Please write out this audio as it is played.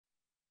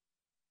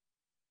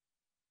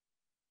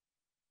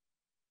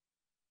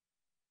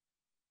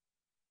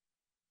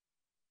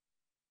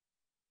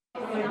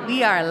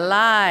We are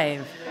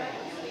live.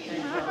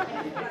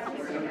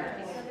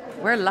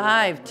 We're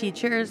live,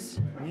 teachers.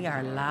 We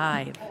are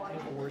live.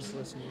 Worst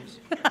listeners.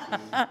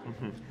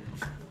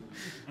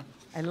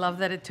 I love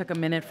that it took a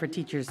minute for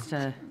teachers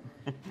to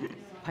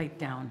pipe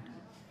down.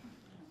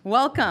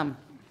 Welcome.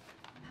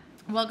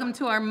 Welcome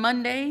to our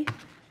Monday,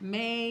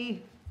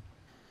 May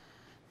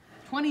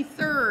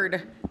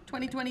 23rd,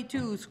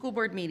 2022 school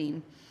board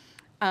meeting.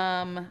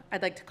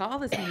 I'd like to call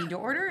this meeting to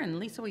order, and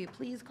Lisa, will you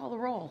please call the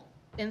roll?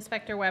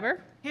 Inspector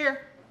Weber?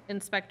 Here.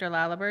 Inspector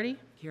Laliberty?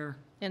 Here.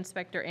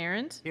 Inspector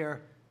Arendt? Here.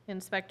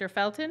 Inspector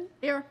Felton?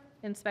 Here.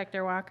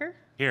 Inspector Walker?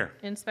 Here.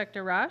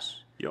 Inspector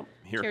Roche? Yep,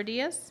 here. Chair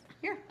Diaz?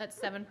 Here. That's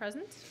 7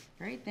 present.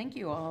 Great, thank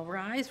you. All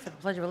rise for the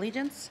Pledge of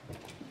Allegiance.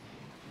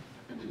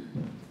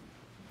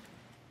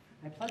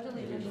 I pledge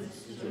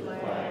allegiance to the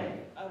flag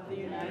of the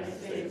United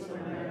States of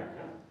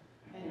America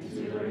and to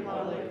the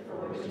republic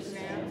for which it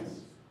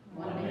stands,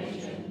 one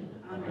nation,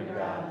 under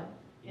God,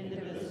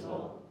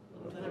 indivisible,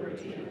 with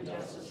liberty and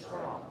justice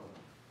for all.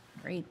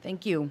 Great,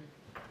 thank you.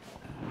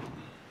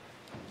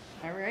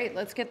 All right,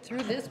 let's get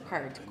through this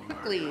part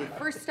quickly.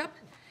 First up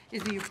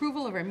is the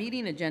approval of our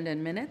meeting agenda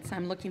and minutes.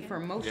 I'm looking for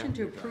a motion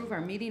to approve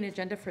our meeting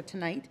agenda for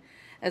tonight,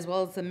 as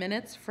well as the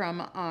minutes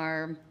from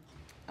our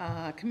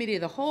Committee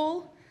of the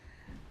Whole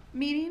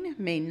meeting,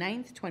 May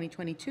 9th,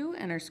 2022,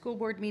 and our school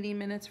board meeting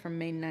minutes from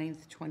May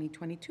 9th,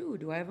 2022.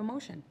 Do I have a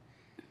motion?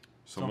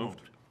 So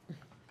moved.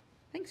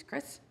 Thanks,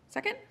 Chris.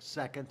 Second?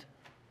 Second.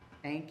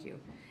 Thank you.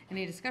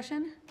 Any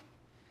discussion?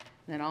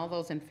 Then all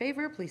those in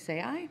favor, please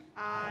say aye.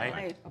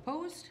 Aye.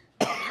 Opposed?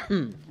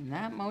 And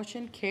that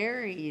motion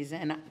carries.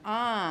 And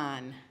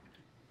on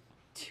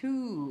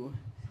to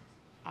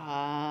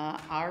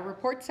our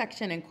report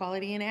section in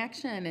Quality in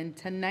Action. And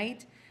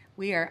tonight,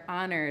 we are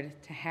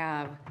honored to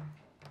have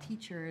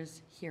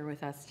teachers here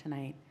with us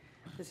tonight.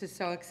 This is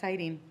so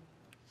exciting.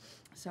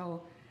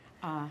 So,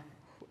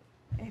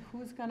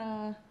 who's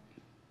gonna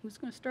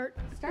start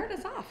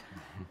us off?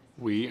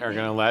 We are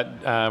going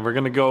to we're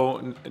going to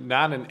go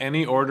not in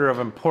any order of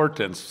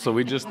importance. So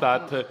we just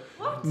thought to,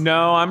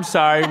 no, I'm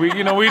sorry.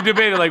 We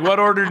debated like what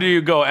order do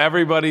you go?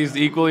 Everybody's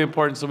equally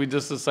important. So we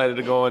just decided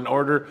to go in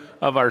order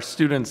of our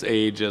students'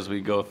 age as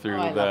we go through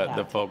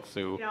the folks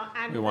who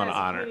we want to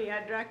honor. As community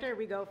ed director,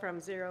 we go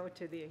from 0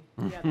 to the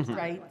other side.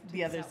 Right,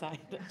 the other side.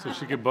 So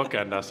she could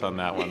bookend us on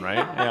that one, right?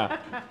 Yeah.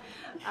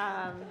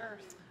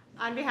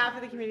 On behalf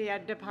of the Community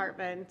Ed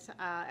Department,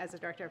 as a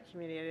Director of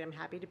Community Ed, I'm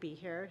happy to be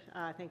here.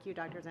 Thank you,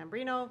 Dr.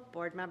 Zambrino,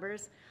 board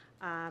members.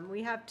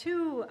 We have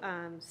 2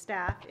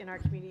 staff in our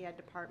Community Ed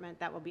Department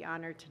that will be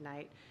honored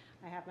tonight.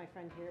 I have my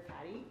friend here,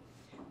 Patty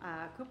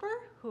Cooper,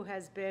 who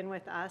has been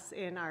with us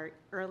in our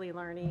early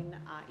learning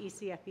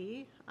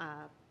ECFE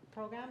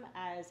program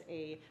as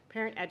a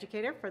parent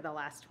educator for the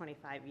last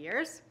 25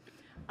 years.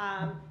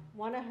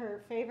 One of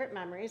her favorite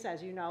memories,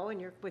 as you know,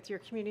 with your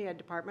community ed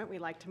department, we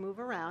like to move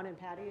around, and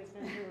Patty has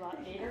been through about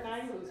 8 or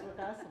 9 moves with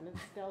us, and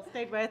it's still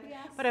stayed with,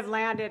 yes. But have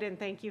landed, and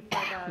thank you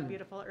for the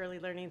beautiful Early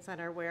Learning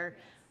Center where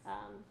her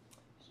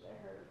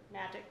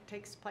magic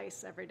takes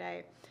place every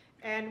day.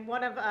 And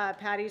one of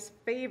Patty's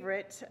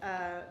favorite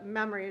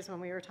memories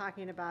when we were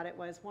talking about it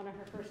was one of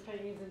her first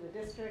trainings in the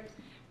district,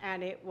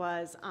 and it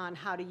was on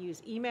how to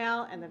use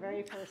email, and the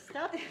very first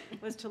step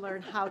was to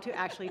learn how to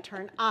actually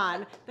turn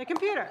on the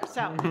computer.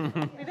 So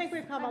I think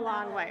we've come a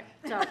long way.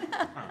 So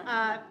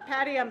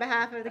Patty, on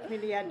behalf of the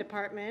Community Ed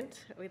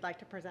Department, we'd like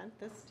to present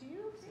this to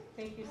you.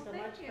 Thank you so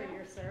much for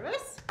your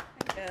service.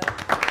 Thank you.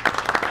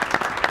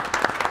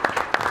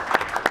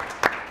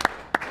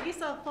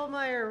 Lisa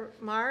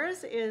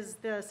Fulmeyer-Mars is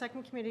the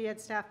second community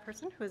ed staff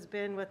person who has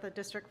been with the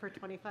district for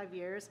 25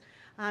 years.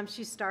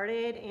 She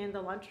started in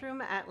the lunchroom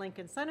at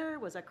Lincoln Center,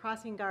 was a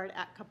crossing guard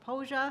at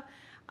Kaposia,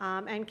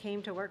 and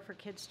came to work for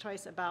Kids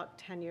Choice about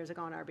 10 years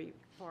ago in our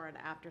before and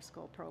after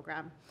school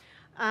program.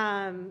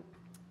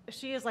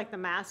 She is like the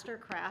master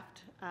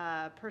craft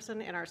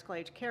person in our school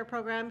age care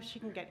program. She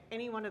can get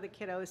any one of the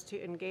kiddos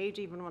to engage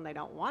even when they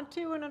don't want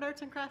to in an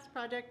arts and crafts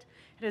project.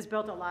 It has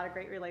built a lot of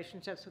great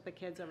relationships with the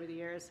kids over the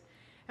years.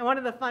 And one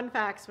of the fun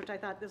facts, which I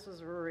thought this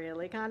was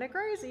really kind of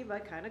crazy,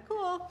 but kind of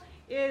cool,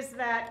 is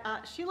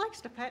that she likes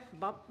to pet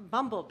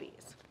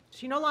bumblebees.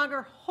 She no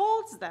longer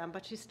holds them,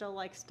 but she still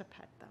likes to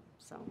pet them.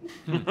 So,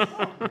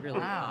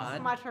 Really odd.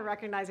 so much for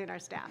recognizing our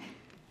staff.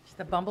 She's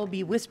the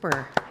bumblebee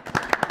whisperer.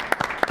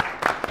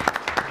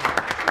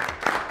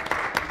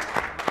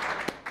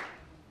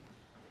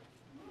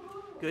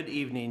 Good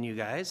evening, you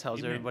guys.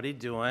 How's everybody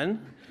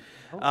doing?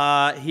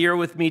 Here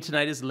with me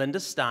tonight is Linda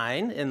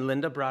Stein, and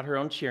Linda brought her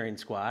own cheering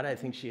squad. I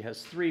think she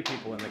has 3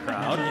 people in the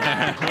crowd.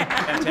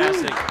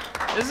 Fantastic.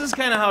 This is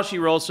kind of how she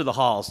rolls through the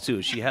halls,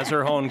 too. She has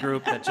her own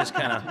group that just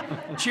kind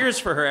of cheers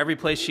for her every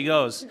place she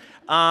goes.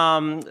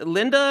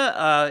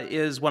 Linda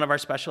is one of our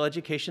special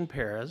education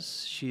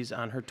paras. She's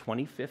on her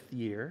 25th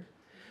year.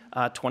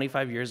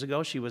 25 years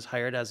ago, she was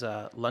hired as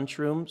a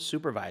lunchroom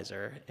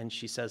supervisor, and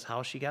she says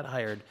how she got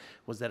hired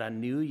was that on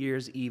New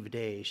Year's Eve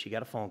day, she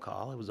got a phone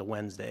call. It was a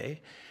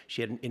Wednesday.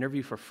 She had an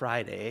interview for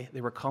Friday.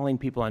 They were calling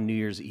people on New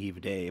Year's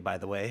Eve day, by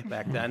the way,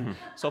 back then.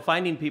 So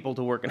finding people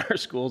to work in our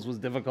schools was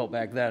difficult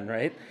back then,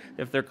 right?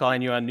 If they're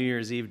calling you on New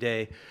Year's Eve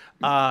day.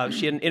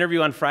 She had an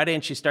interview on Friday,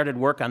 and she started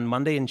work on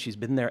Monday, and she's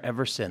been there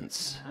ever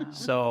since.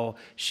 So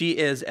she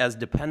is as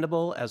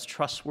dependable, as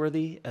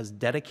trustworthy, as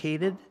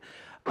dedicated,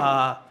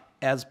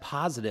 as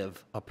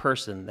positive a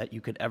person that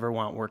you could ever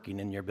want working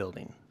in your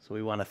building. So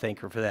we want to thank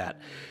her for that.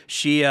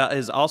 She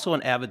is also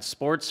an avid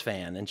sports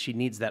fan, and she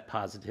needs that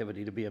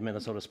positivity to be a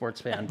Minnesota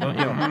sports fan, don't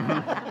you?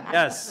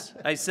 Yes.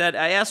 I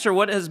asked her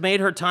what has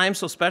made her time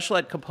so special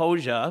at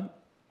Kaposia,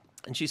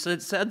 and she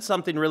said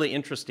something really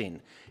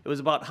interesting. It was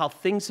about how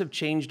things have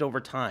changed over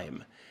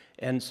time.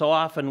 And so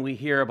often we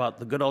hear about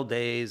the good old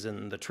days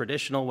and the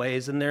traditional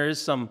ways, and there is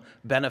some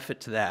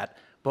benefit to that.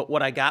 But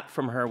what I got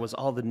from her was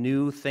all the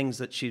new things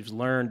that she's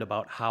learned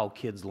about how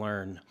kids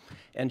learn.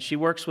 And she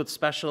works with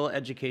special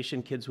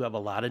education kids who have a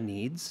lot of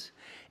needs,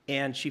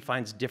 and she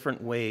finds different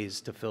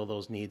ways to fill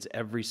those needs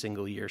every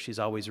single year. She's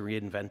always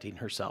reinventing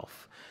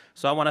herself.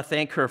 So I want to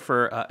thank her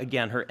for,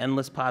 again, her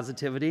endless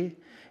positivity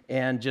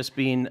and just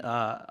being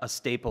a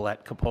staple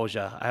at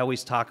Kaposia. I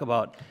always talk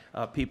about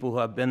people who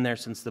have been there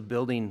since the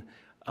building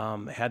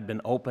had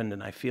been opened,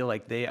 and I feel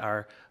like they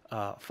are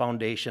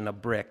foundation, a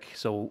brick.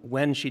 So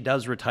when she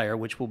does retire,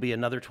 which will be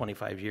another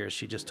 25 years,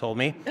 she just told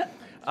me,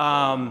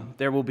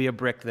 there will be a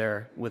brick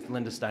there with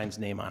Linda Stein's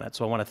name on it.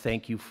 So I want to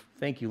thank you,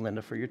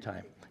 Linda, for your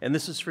time. And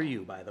this is for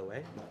you, by the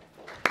way.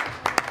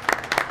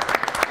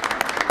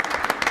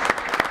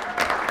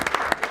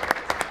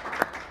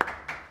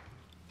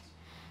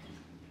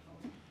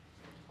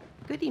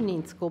 Good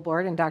evening, school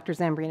board and Dr.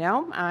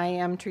 Zambrino. I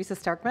am Teresa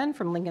Starkman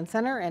from Lincoln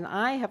Center, and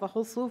I have a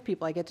whole slew of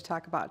people I get to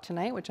talk about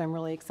tonight, which I'm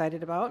really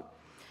excited about.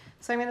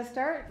 So I'm going to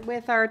start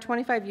with our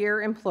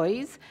 25-year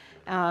employees.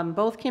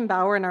 Both Kim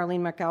Bauer and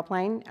Arlene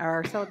McAlpine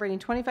are celebrating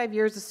 25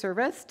 years of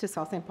service to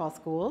South St. Paul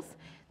schools.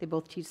 They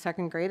both teach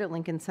second grade at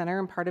Lincoln Center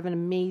and part of an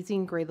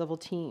amazing grade level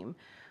team.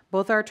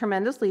 Both are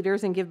tremendous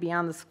leaders and give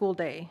beyond the school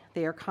day.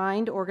 They are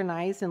kind,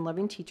 organized, and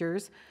loving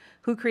teachers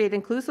who create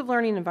inclusive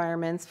learning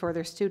environments for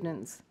their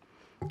students.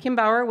 Kim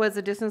Bauer was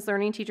a distance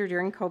learning teacher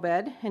during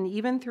COVID, and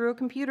even through a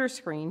computer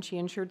screen, she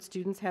ensured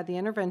students had the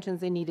interventions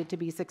they needed to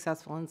be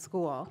successful in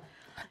school.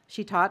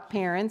 She taught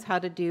parents how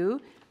to do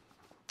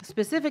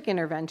specific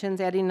interventions,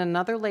 adding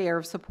another layer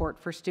of support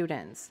for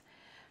students.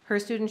 Her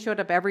students showed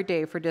up every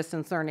day for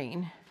distance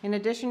learning. In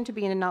addition to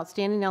being an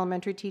outstanding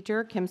elementary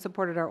teacher, Kim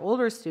supported our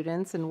older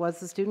students and was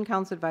the student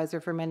council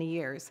advisor for many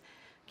years.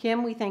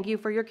 Kim, we thank you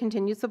for your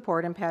continued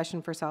support and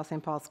passion for South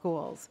St. Paul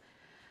schools.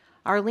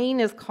 Arlene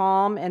is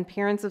calm, and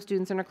parents of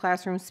students in her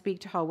classroom speak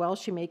to how well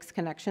she makes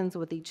connections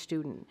with each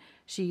student.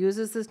 She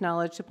uses this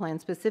knowledge to plan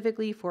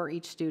specifically for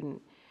each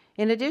student.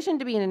 In addition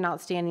to being an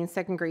outstanding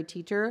second grade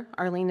teacher,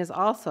 Arlene is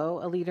also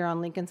a leader on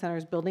Lincoln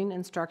Center's building,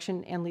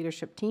 instruction, and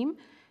leadership team,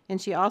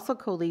 and she also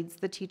co-leads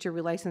the teacher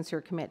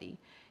relicensure committee.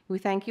 We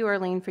thank you,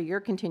 Arlene, for your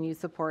continued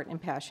support and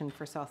passion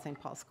for South St.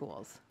 Paul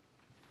schools.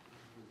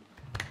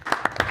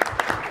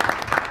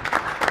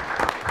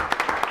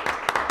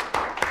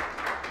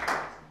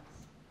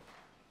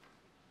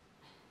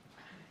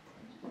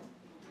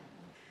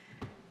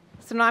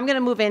 So now I'm going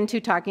to move into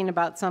talking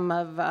about some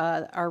of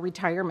our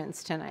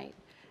retirements tonight.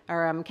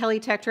 Our Kelly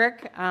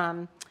Tetrick.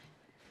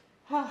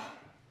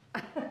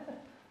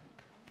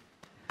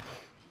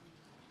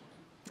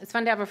 It's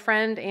fun to have a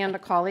friend and a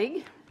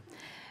colleague.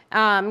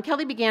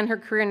 Kelly began her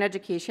career in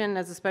education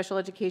as a special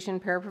education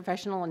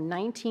paraprofessional in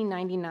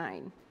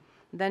 1999.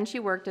 Then she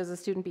worked as a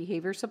student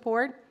behavior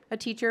support, a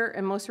teacher,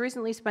 and most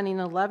recently spending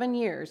 11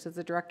 years as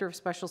the director of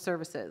special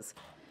services.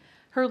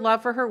 Her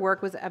love for her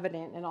work was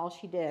evident in all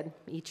she did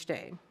each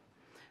day.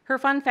 Her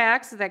fun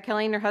facts is that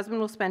Kelly and her husband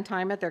will spend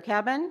time at their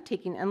cabin,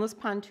 taking endless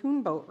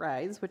pontoon boat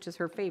rides, which is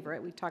her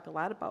favorite. We talk a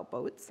lot about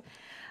boats.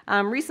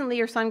 Recently,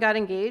 her son got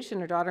engaged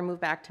and her daughter moved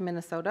back to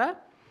Minnesota.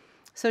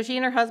 So she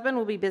and her husband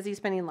will be busy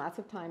spending lots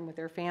of time with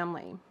their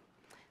family.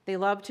 They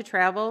love to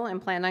travel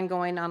and plan on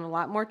going on a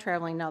lot more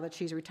traveling now that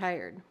she's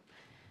retired.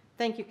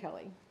 Thank you,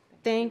 Kelly.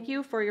 Thank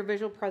you for your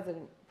visual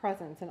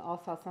presence in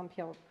all South St.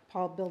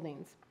 Paul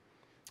buildings.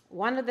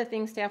 One of the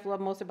things staff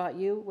loved most about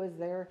you was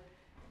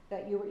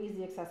that you were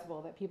easily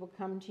accessible, that people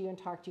come to you and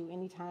talk to you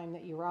anytime,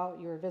 that you were out,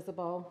 you were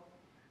visible.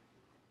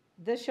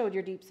 This showed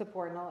your deep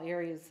support in all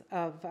areas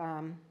of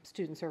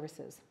student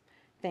services.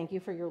 Thank you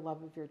for your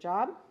love of your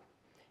job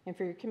and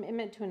for your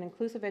commitment to an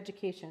inclusive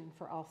education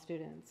for all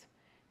students.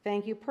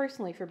 Thank you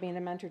personally for being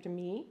a mentor to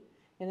me,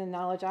 and the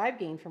knowledge I've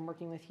gained from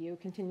working with you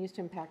continues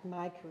to impact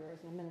my career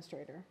as an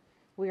administrator.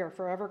 We are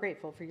forever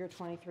grateful for your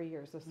 23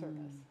 years of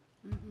service.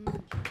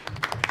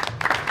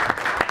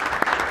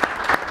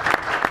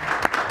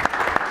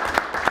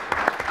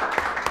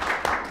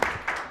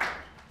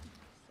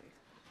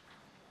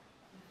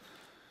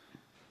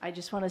 I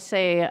just want to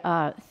say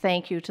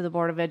thank you to the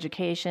Board of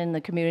Education,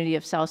 the community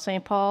of South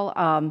St. Paul.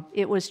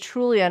 It was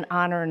truly an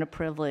honor and a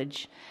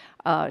privilege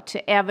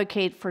to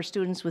advocate for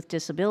students with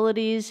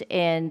disabilities,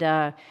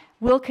 and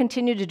we'll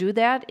continue to do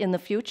that in the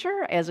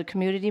future as a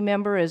community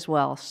member as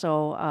well.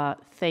 So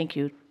thank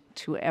you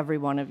to every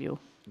one of you.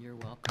 You're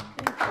welcome.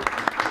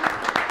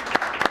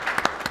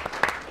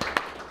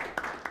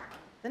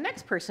 The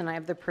next person I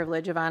have the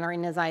privilege of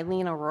honoring is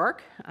Eileen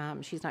O'Rourke.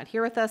 She's not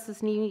here with us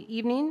this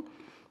evening,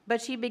 but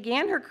she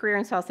began her career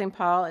in South St.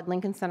 Paul at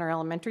Lincoln Center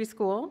Elementary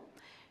School.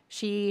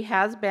 She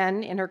has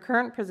been in her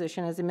current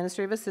position as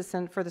administrative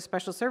assistant for the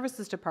Special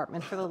Services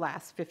Department for the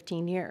last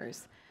 15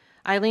 years.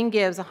 Eileen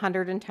gives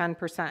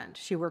 110%.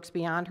 She works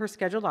beyond her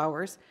scheduled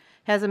hours,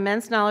 has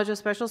immense knowledge of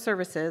special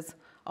services,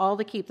 all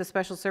to keep the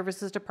Special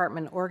Services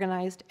Department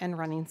organized and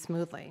running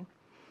smoothly.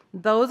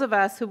 Those of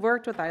us who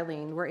worked with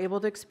Eileen were able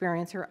to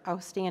experience her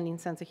outstanding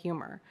sense of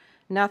humor.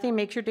 Nothing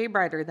makes your day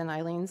brighter than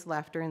Eileen's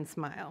laughter and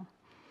smile.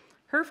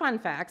 Her fun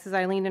facts is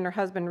Eileen and her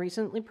husband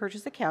recently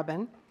purchased a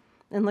cabin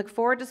and look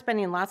forward to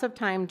spending lots of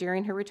time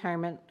during her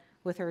retirement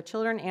with her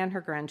children and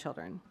her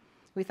grandchildren.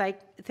 We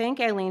thank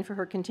Eileen for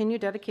her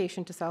continued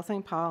dedication to South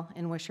St. Paul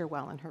and wish her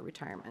well in her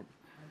retirement.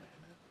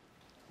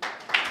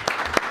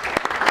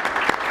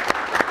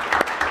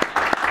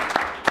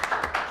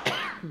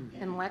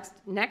 And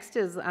next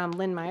is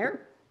Lynn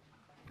Meyer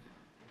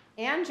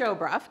and Joe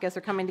Bruff. Guess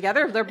they're coming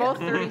together. They're both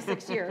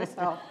 36 years.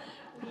 So.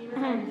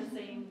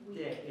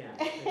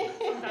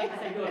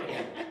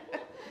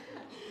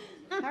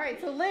 All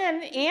right, so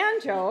Lynn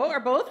and Joe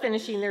are both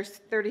finishing their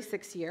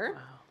 36th year.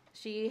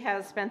 She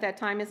has spent that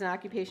time as an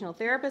occupational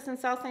therapist in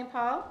South St.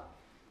 Paul.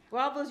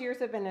 While those years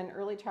have been in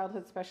early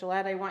childhood special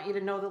ed, I want you to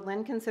know that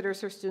Lynn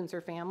considers her students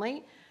her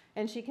family,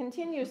 and she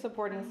continues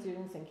supporting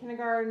students in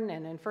kindergarten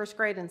and in first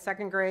grade and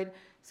second grade.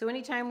 So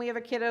anytime we have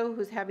a kiddo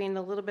who's having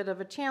a little bit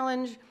of a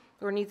challenge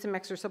or needs some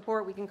extra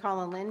support, we can call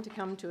on Lynn to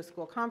come to a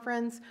school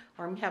conference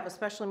or have a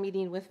special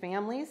meeting with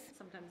families.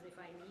 Sometimes they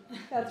find me.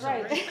 That's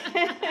right.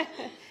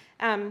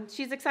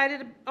 She's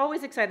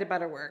always excited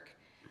about her work.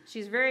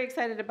 She's very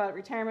excited about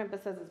retirement,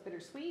 but says it's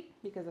bittersweet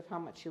because of how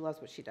much she loves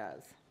what she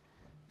does.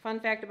 Fun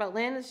fact about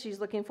Lynn is she's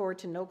looking forward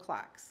to no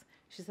clocks.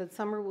 She said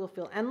summer will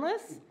feel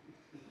endless.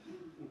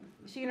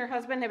 She and her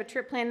husband have a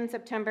trip planned in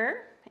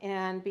September,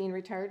 and being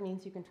retired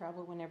means you can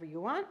travel whenever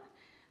you want.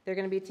 They're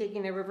going to be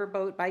taking a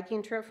riverboat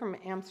biking trip from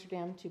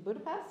Amsterdam to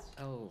Budapest.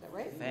 Oh, is that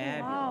right?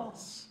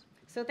 fabulous.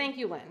 So thank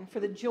you, Lynn, for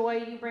the joy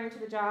you bring to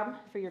the job,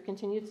 for your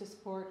continued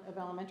support of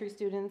elementary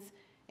students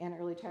and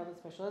early childhood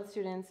special ed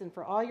students, and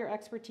for all your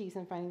expertise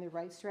in finding the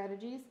right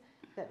strategies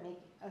that make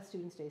a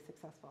student's day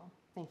successful.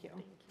 Thank you.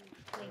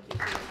 Thank you.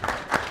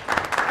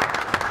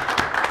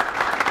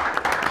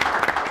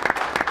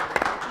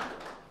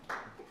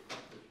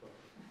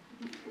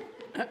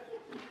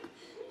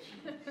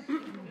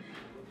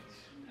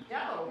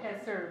 Joe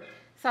has served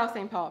South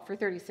St. Paul for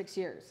 36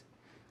 years.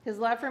 His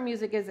love for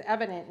music is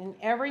evident in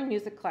every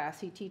music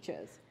class he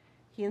teaches.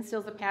 He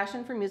instills a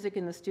passion for music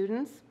in the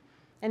students,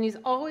 and he's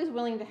always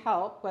willing to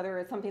help, whether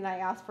it's something I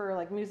ask for,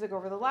 like music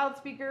over the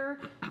loudspeaker,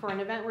 for an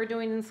event we're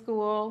doing in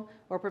school,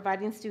 or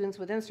providing students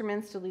with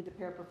instruments to lead the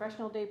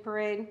paraprofessional day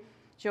parade.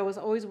 Joe is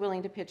always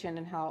willing to pitch in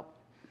and help.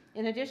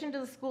 In addition to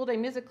the school day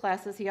music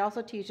classes, he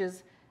also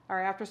teaches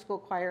our after-school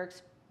choir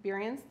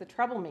experience, the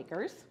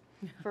Troublemakers,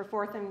 for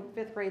 4th and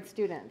 5th grade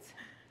students.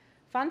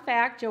 Fun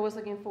fact, Joe is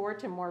looking forward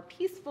to a more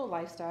peaceful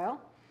lifestyle.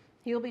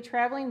 He will be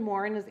traveling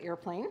more in his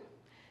airplane,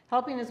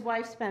 helping his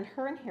wife spend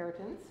her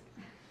inheritance,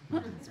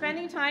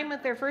 spending time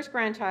with their first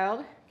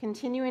grandchild,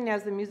 continuing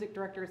as the music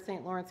director at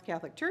St. Lawrence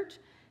Catholic Church,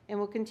 and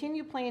will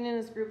continue playing in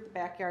his group, the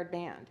Backyard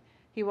Band.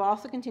 He will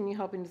also continue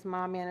helping his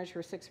mom manage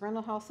her 6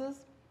 rental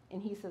houses,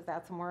 and he says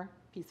that's a more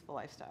peaceful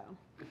lifestyle.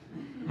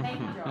 Thank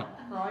you, Joe,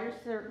 for all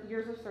your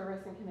years of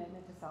service and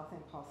commitment to South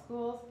St. Paul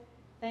schools.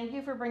 Thank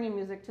you for bringing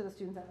music to the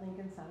students at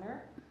Lincoln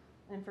Center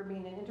and for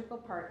being an integral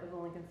part of the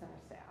Lincoln Center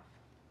staff.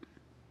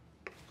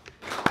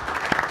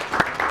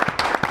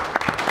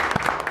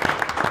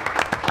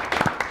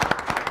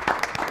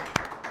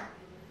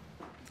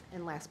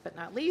 And last but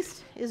not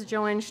least is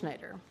Joanne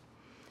Schneider.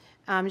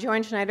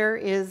 Joanne Schneider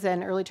is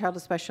an early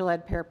childhood special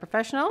ed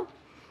paraprofessional.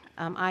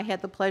 I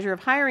had the pleasure of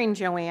hiring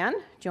Joanne.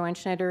 Joanne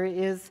Schneider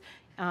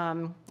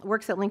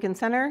works at Lincoln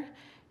Center.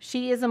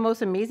 She is the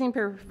most amazing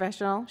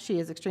paraprofessional. She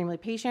is extremely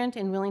patient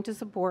and willing to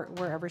support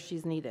wherever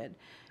she's needed.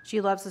 She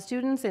loves the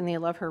students, and they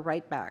love her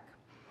right back.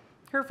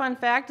 Her fun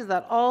fact is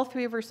that all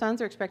 3 of her sons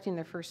are expecting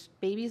their first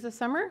babies this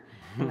summer,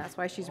 and that's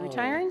why she's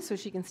retiring, so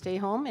she can stay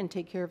home and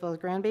take care of those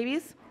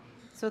grandbabies.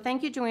 So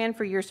thank you, Joanne,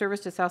 for your service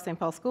to South St.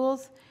 Paul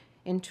schools.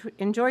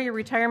 Enjoy your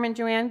retirement,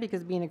 Joanne,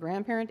 because being a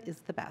grandparent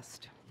is the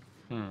best.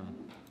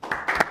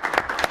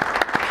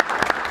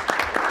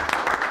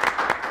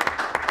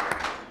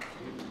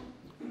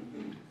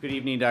 Good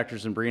evening, Dr.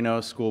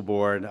 Zambrino, school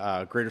board,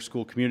 greater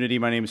school community.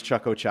 My name is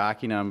Chuck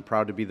Ochaki, and I'm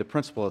proud to be the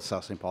principal at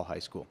South St. Paul High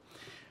School.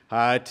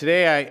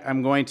 Today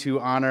I'm going to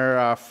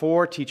honor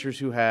 4 teachers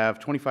who have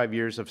 25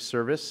 years of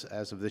service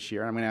as of this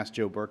year. I'm going to ask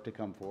Joe Burke to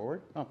come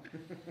forward. Oh,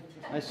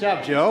 nice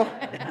job, Joe.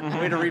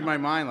 Way to read my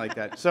mind like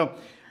that. So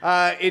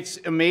it's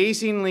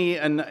amazing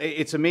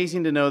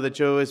to know that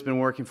Joe has been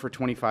working for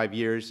 25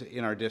 years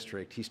in our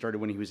district. He started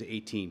when he was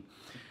 18.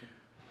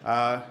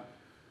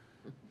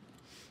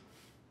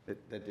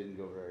 That didn't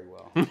go very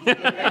well.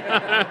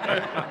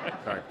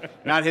 Sorry.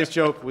 Not his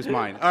joke, it was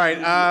mine. All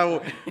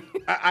right.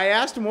 I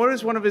asked him what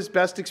is one of his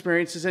best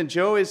experiences, and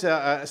Joe is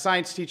a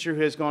science teacher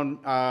who has gone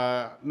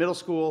middle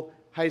school,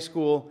 high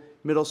school,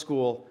 middle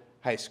school,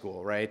 high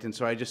school, right? And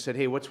so I just said,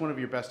 hey, what's one of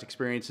your best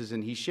experiences?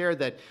 And he shared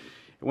that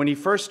when he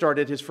first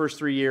started, his first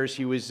 3 years,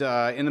 he was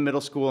in the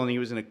middle school and he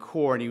was in a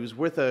corps, and he was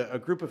with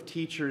a group of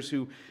teachers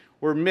who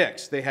were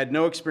mixed. They had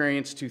no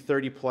experience to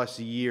 30-plus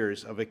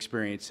years of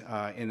experience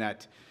in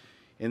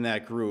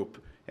that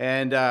group.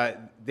 And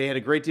they had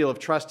a great deal of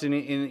trust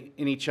in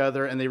each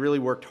other, and they really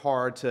worked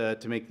hard to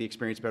make the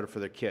experience better for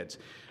their kids,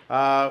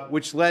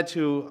 which led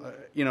to,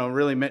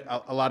 really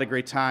a lot of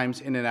great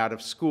times in and out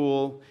of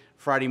school.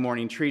 Friday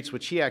morning treats,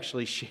 which he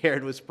actually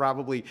shared was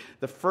probably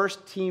the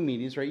first team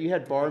meetings, right? You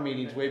had bar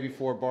meetings way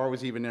before bar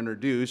was even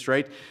introduced,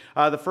 right?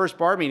 The first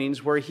bar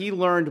meetings where he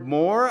learned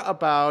more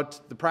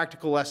about the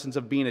practical lessons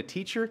of being a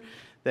teacher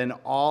than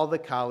all the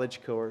college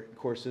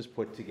courses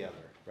put together,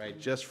 right?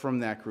 Just from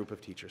that group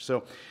of teachers.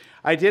 So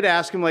I did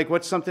ask him, like,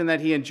 what's something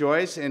that he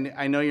enjoys? And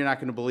I know you're not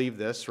going to believe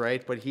this,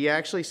 right? But he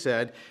actually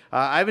said,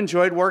 I've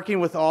enjoyed working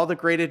with all the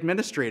great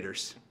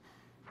administrators.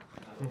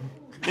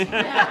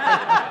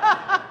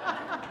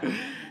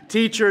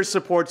 Teachers,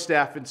 support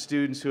staff, and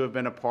students who have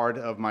been a part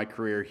of my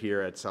career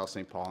here at South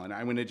St. Paul. And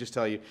I'm going to just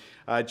tell you,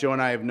 Joe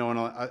and I have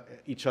known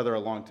each other a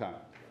long time.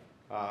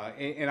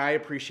 And I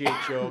appreciate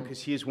Joe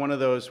because he's one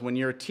of those, when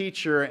you're a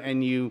teacher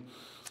and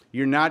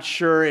you're not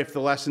sure if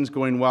the lesson's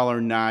going well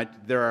or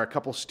not, there are a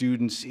couple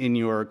students in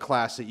your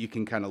class that you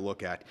can kind of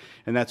look at.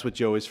 And that's what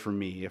Joe is for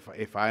me.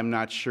 If I'm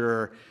not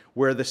sure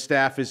where the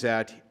staff is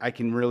at, I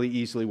can really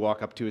easily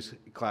walk up to his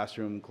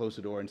classroom, close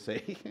the door, and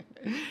say,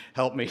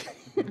 help me,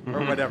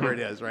 or whatever it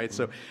is, right?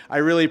 So I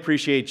really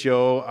appreciate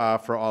Joe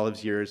for all of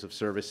his years of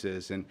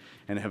services and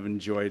have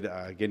enjoyed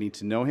getting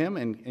to know him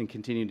and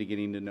continue to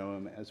getting to know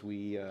him as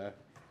we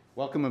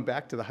welcome him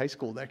back to the high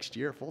school next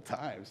year full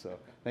time. So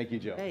thank you,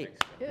 Joe. Great.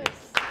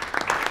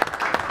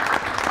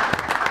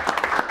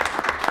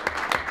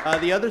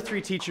 The other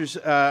 3 teachers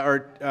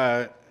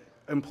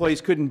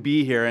employees couldn't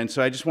be here, and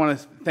so I just want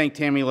to thank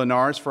Tammy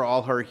Lenars for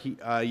all her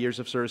years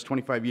of service,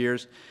 25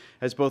 years,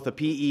 as both a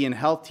PE and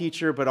health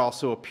teacher, but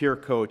also a peer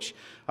coach.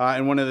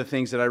 And one of the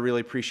things that I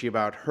really appreciate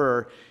about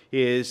her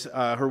is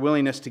her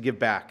willingness to give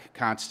back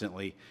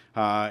constantly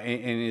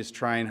and is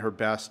trying her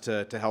best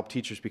to help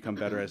teachers become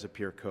better as a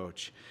peer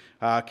coach.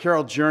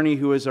 Carol Journey,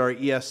 who is our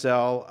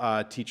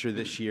ESL teacher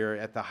this year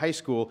at the high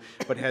school,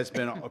 but has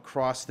been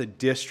across the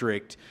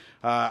district.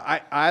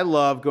 I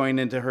love going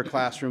into her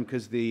classroom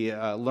because the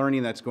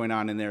learning that's going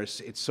on in there,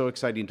 it's so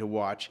exciting to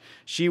watch.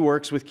 She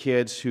works with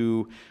kids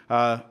who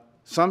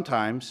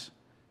sometimes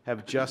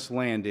have just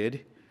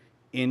landed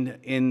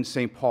in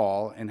St.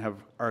 Paul and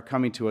are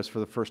coming to us for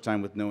the first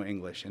time with no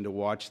English, and to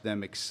watch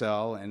them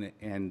excel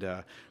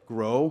and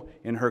grow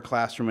in her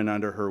classroom and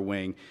under her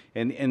wing.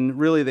 And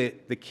really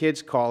the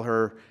kids call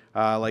her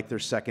like their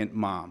second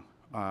mom.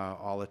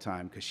 All the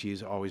time because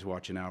she's always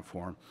watching out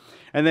for him.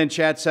 And then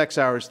Chad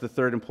Sexauer is the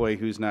 3rd employee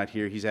who's not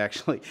here. He's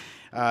actually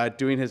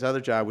doing his other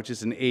job, which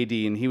is an AD,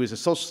 and he was a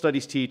social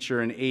studies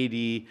teacher, an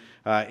AD,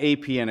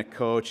 AP, and a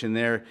coach. And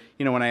there,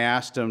 when I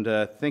asked him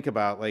to think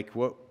about like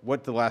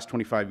what the last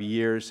 25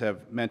 years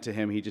have meant to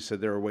him, he just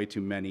said there are way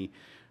too many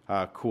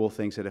cool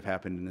things that have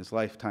happened in his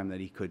lifetime that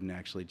he couldn't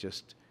actually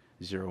just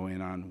zero in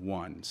on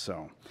one.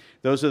 So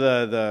those are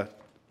the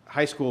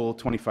high school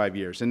 25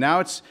 years. And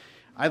now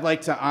I'd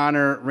like to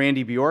honor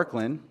Randy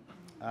Bjorklund,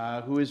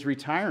 who is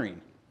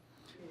retiring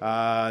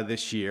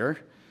this year.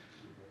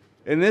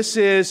 And this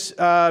is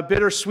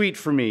bittersweet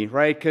for me,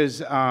 right?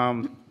 Because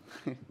Not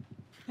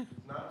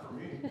for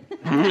me.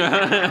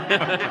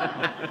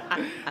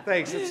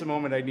 thanks, that's the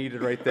moment I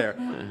needed right there.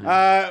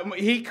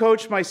 He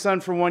coached my son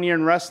for 1 year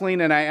in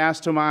wrestling, and I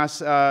asked Tomas,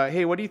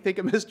 hey, what do you think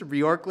of Mr.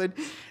 Bjorklund?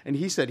 And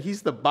he said,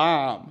 he's the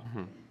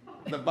bomb.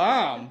 The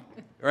bomb,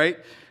 right?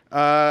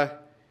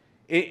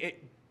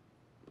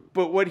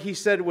 But what he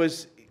said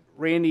was,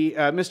 Randy,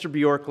 Mr.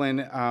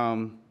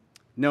 Bjorklund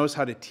knows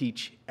how to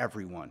teach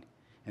everyone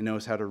and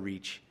knows how to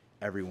reach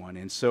everyone.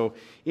 And so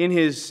in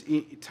his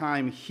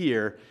time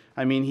here,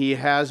 I mean, he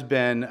has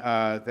been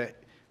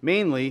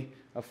mainly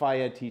a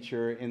Phi-Ed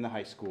teacher in the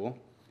high school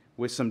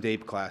with some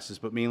DAPE classes,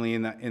 but mainly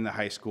in the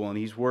high school. And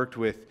he's worked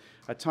with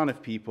a ton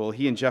of people.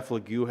 He and Jeff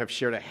Legou have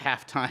shared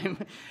half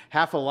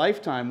a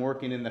lifetime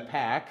working in the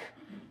PAC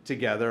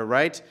together,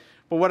 right?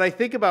 But what I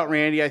think about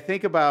Randy, I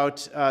think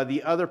about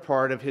the other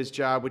part of his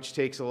job, which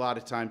takes a lot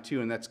of time too,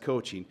 and that's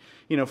coaching.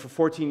 For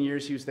 14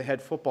 years he was the head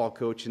football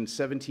coach, and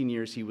 17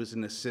 years he was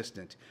an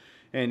assistant.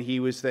 And he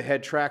was the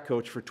head track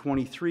coach for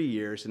 23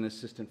 years, an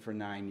assistant for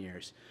 9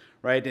 years.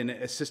 right? And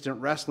assistant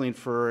wrestling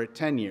for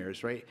 10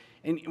 years, right?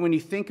 And when you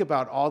think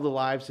about all the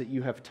lives that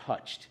you have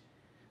touched,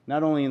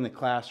 not only in the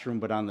classroom,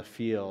 but on the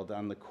field,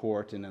 on the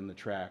court, and on the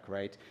track,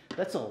 right?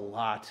 That's a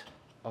lot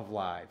of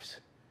lives,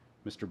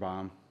 Mr.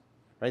 Baum,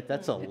 right?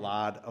 That's a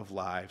lot of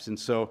lives. And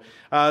so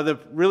the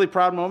really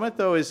proud moment,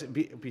 though, is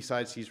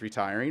besides he's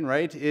retiring,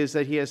 right, is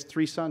that he has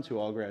 3 sons who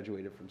all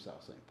graduated from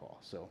South St. Paul.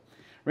 So,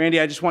 Randy,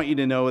 I just want you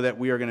to know that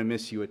we are going to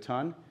miss you a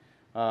ton.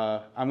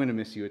 I'm going to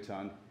miss you a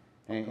ton.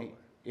 And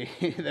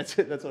that's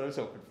what I was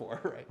hoping for,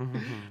 right?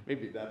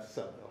 Maybe that's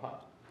something, huh?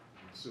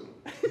 Soon.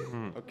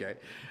 Okay.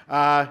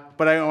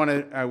 But I want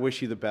to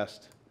wish you the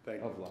best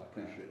of luck.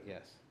 Appreciate it.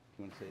 Yes.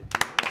 You want to say it?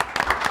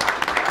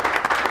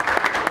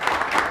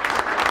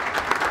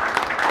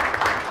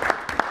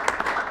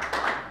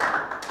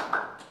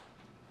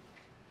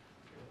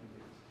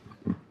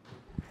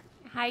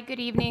 Hi, good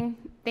evening.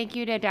 Thank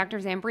you to Dr.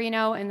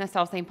 Zambrino and the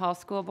South St. Paul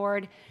School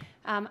Board.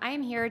 I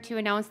am here to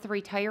announce the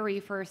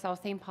retiree for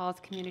South St. Paul's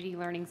Community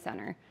Learning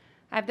Center.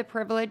 I have the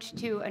privilege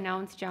to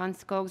announce John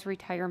Skoge's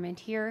retirement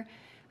here.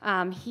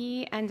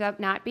 He ends up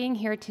not being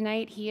here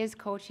tonight. He is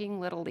coaching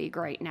Little League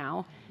right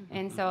now,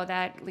 and so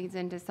that leads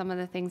into some of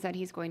the things that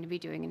he's going to be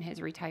doing in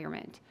his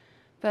retirement.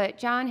 But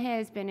John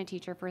has been a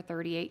teacher for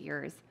 38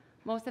 years.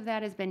 Most of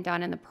that has been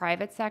done in the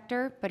private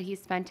sector, but he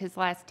spent his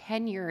last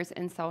 10 years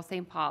in South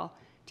St. Paul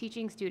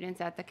teaching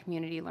students at the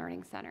Community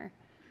Learning Center.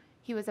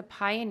 He was a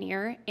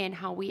pioneer in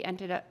how we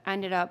ended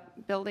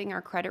up building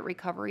our credit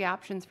recovery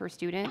options for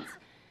students.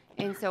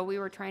 And so we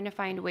were trying to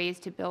find ways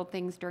to build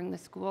things during the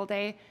school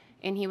day,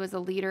 and he was a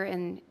leader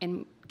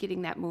in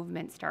getting that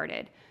movement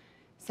started.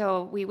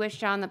 So we wish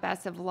John the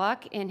best of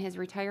luck in his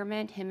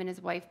retirement. Him and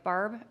his wife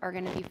Barb are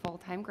going to be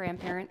full-time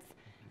grandparents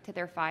to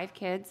their 5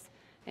 kids,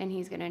 and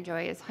he's going to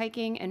enjoy his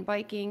hiking and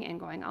biking and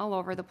going all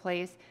over the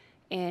place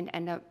and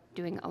end up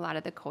doing a lot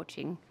of the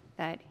coaching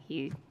that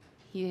he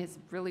has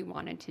really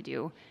wanted to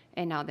do,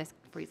 and now this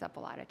frees up a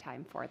lot of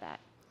time for that.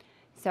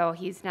 So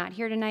he's not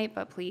here tonight,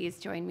 but please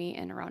join me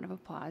in a round of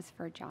applause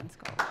for John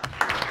Skoge.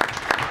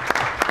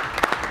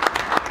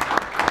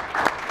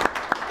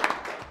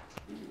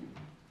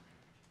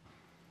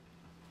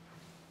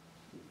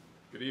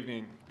 Good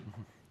evening.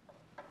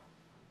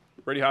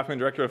 Brady Hoffman,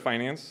 Director of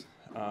Finance,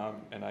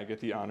 and I get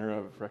the honor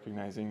of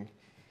recognizing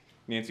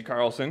Nancy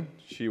Carlson.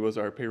 She was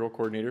our payroll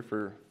coordinator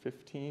for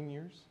 15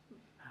 years.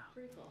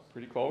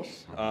 Pretty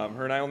close.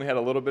 Her and I only had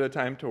a little bit of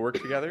time to work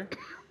together,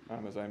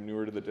 as I'm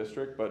newer to the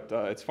district, but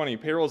it's funny,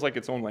 payroll is like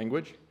its own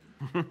language.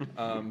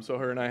 So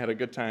her and I had a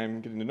good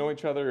time getting to know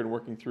each other and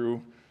working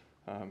through,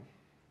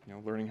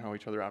 learning how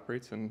each other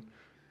operates and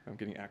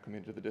getting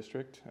acclimated to the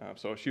district.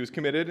 So she was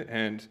committed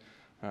and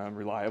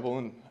reliable,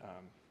 and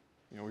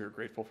we were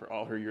grateful for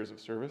all her years of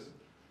service.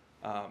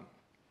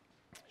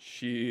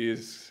 She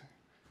is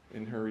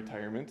in her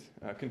retirement,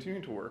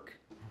 continuing to work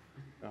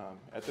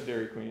at the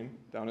Dairy Queen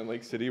down in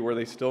Lake City, where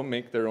they still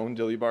make their own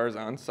dilly bars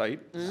on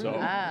site. So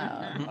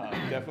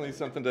definitely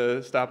something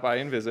to stop by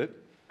and visit.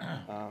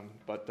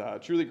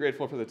 But truly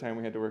grateful for the time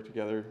we had to work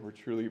together. We're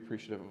truly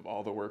appreciative of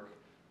all the work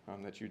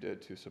that you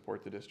did to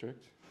support the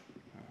district.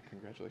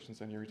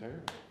 Congratulations on your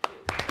retirement.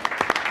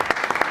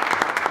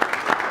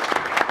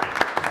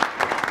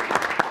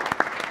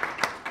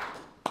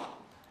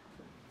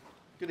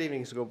 Good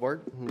evening, School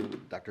Board.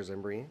 Dr.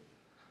 Zembrini.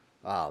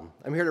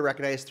 I'm here to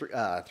recognize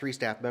 3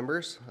 staff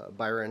members,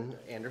 Byron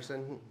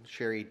Anderson,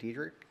 Sherry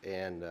Diedrich,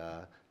 and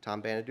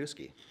Tom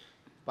Banadewski.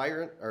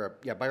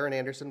 Byron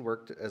Anderson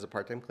worked as a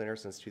part-time cleaner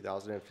since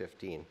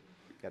 2015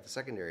 at the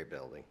secondary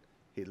building.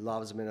 He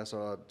loves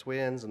Minnesota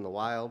Twins and the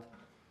wild,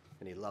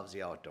 and he loves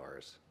the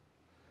outdoors.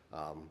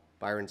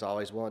 Byron's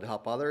always willing to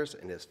help others,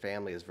 and his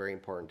family is very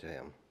important to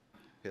him.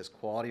 His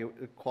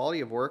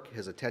quality of work,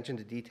 his attention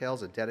to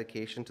details, and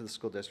dedication to the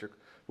school district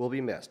will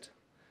be missed.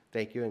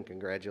 Thank you and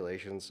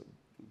congratulations,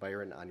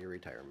 Byron, on your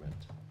retirement.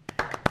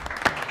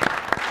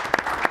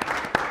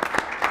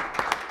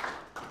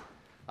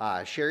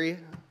 Sherry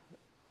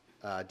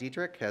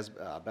Dietrich has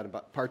been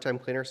a part-time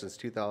cleaner since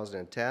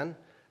 2010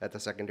 at the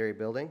secondary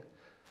building.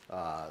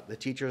 The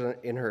teachers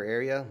in her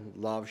area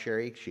love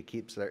Sherry. She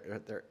keeps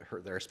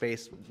their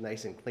space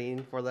nice and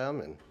clean for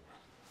them,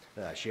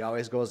 and she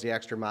always goes the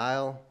extra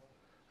mile.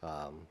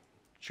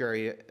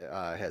 Sherry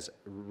has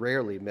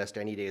rarely missed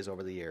any days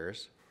over the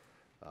years.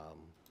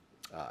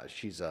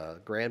 She's a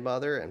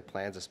grandmother and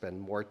plans to spend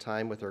more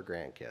time with her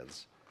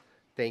grandkids.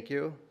 Thank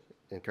you,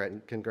 and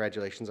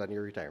congratulations on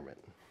your retirement.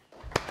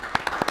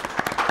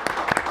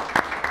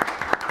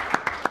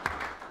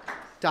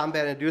 Tom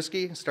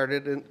Banadewski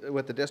started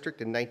with the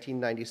district in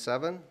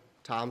 1997.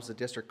 Tom's the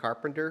district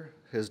carpenter.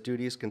 His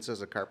duties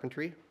consist of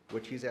carpentry,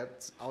 which he's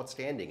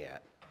outstanding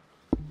at.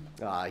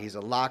 He's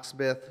a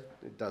locksmith,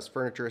 does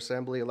furniture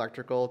assembly,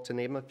 electrical, to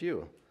name a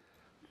few.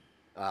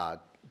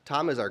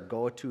 Tom is our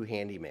go-to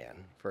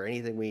handyman for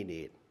anything we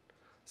need.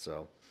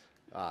 So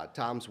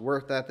Tom's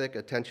work ethic,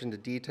 attention to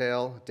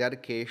detail,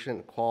 dedication,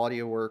 and quality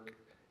of work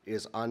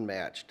is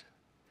unmatched.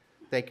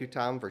 Thank you,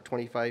 Tom, for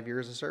 25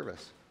 years of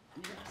service.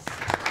 Yes.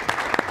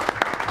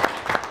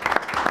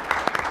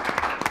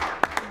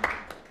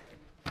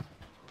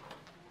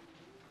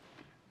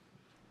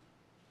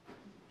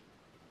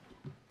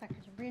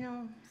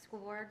 Reno School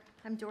Board.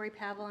 I'm Dory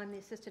Pavel. I'm the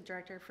Assistant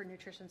Director for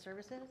Nutrition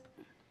Services.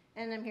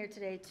 And I'm here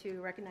today to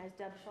recognize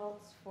Deb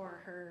Schultz for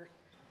her,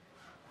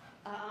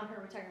 on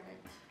her retirement.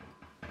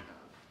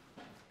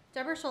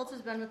 Deborah Schultz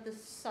has been with the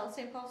South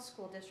St. Paul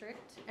School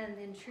District and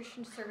the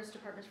Nutrition Service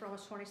Departments for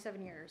almost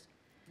 27 years.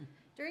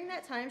 During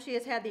that time, she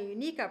has had the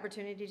unique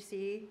opportunity to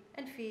see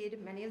and feed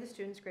many of the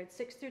students grades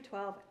 6 through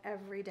 12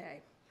 every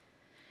day.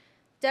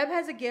 Deb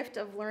has a gift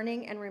of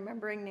learning and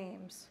remembering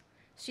names.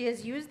 She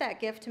has used that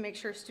gift to make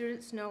sure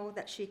students know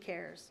that she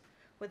cares.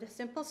 With a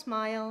simple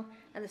smile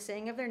and the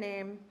saying of their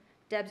name,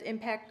 Deb's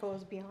impact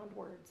goes beyond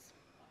words.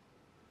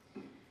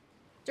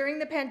 During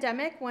the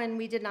pandemic, when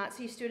we did not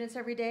see students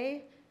every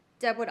day,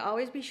 Deb would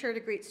always be sure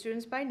to greet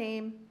students by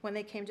name when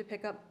they came to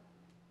pick up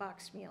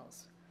boxed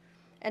meals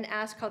and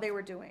ask how they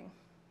were doing.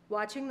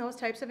 Watching those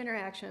types of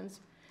interactions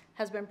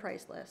has been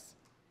priceless.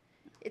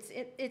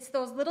 It's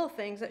those little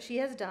things that she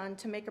has done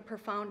to make a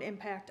profound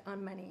impact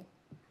on many.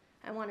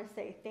 I want to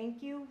say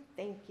thank you,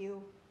 thank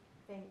you,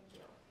 thank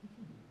you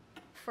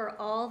for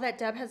all that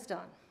Deb has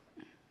done,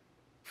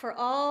 for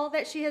all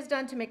that she has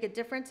done to make a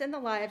difference in the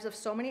lives of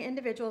so many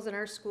individuals in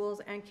our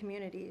schools and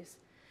communities.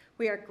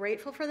 We are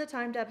grateful for the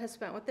time Deb has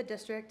spent with the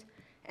district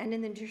and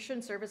in the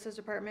Nutrition Services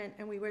Department,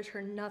 and we wish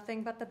her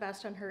nothing but the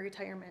best on her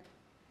retirement.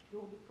 You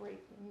will be greatly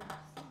missed.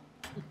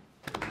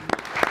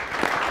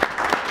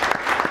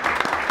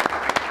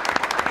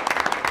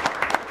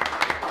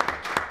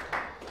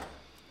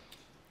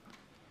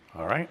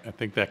 All right, I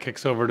think that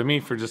kicks over to me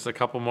for just a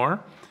couple more.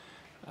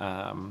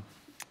 I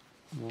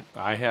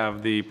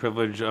have the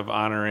privilege of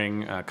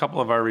honoring a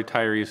couple of our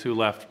retirees who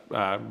left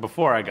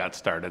before I got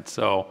started.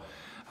 So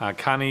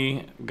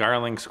Connie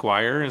Garling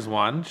Squire is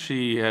one.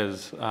 She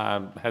has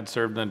had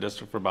served in the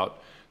district for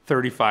about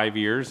 35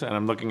 years, and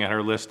I'm looking at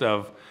her list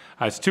of,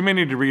 it's too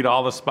many to read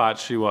all the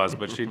spots she was,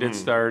 but she did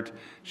start,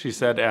 she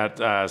said,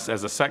 as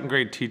a second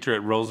grade teacher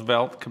at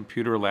Roosevelt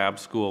Computer Lab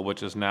School,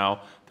 which is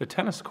now the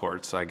tennis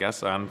courts, I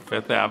guess, on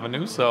 5th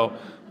Avenue. So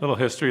little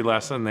history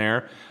lesson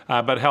there.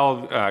 But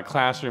held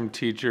classroom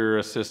teacher,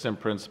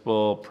 assistant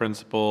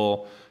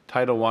principal,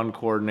 Title I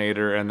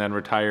coordinator, and then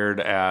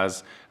retired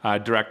as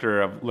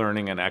director of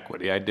learning and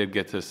equity. I did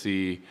get to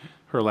see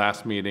her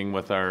last meeting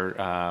with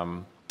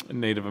our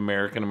Native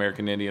American,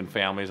 American Indian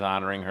families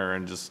honoring her,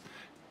 and just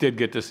did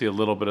get to see a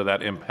little bit of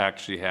that impact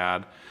she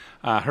had.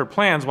 Her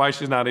plans, why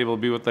she's not able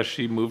to be with us,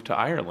 she moved to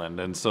Ireland.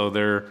 And so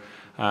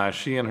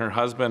she and her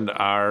husband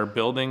are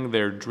building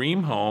their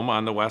dream home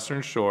on the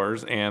Western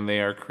Shores, and they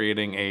are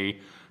creating a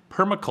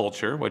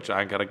permaculture, which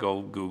I gotta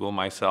go Google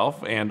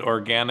myself, and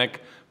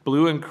organic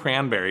blue and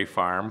cranberry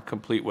farm,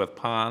 complete with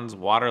ponds,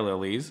 water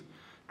lilies,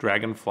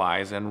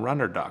 dragonflies, and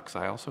runner ducks.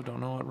 I also don't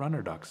know what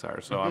runner ducks are,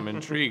 so I'm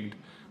intrigued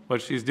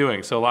what she's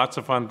doing. So lots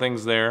of fun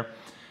things there.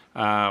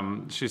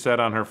 She said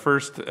on her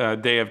first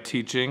day of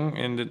teaching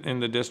in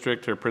the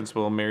district, her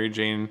principal, Mary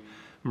Jane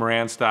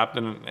Moran, stopped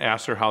and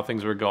asked her how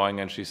things were going,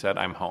 and she said,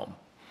 "I'm home."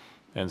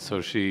 And so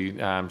she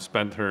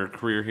spent her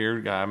career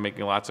here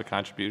making lots of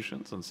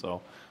contributions, and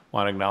so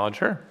want to acknowledge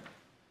her.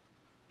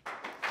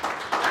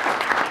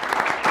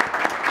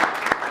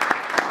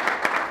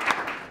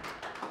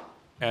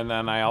 And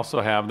then I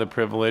also have the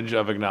privilege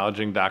of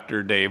acknowledging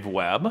Dr. Dave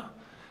Webb.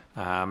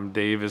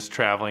 Dave is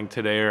traveling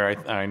today, or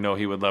I know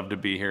he would love to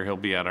be here. He'll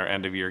be at our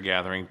end-of-year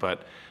gathering,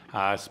 but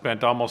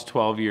spent almost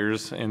 12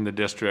 years in the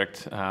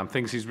district.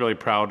 Things he's really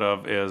proud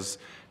of is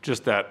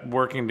just that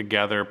working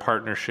together,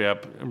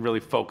 partnership, really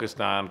focused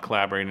on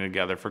collaborating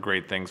together for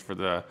great things for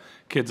the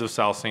kids of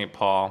South St.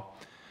 Paul.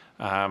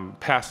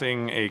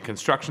 Passing a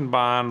construction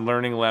bond,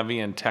 learning levy,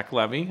 and tech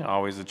levy,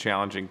 always a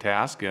challenging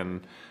task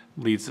and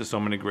leads to so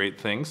many great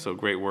things, so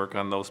great work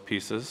on those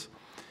pieces.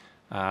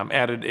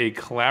 Added a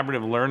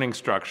collaborative learning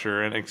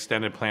structure and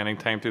extended planning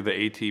time through the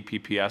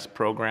SSPPS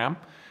program.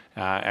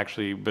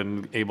 Actually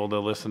been able to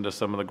listen to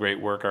some of the great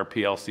work our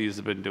PLCs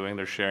have been doing.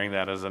 They're sharing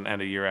that as an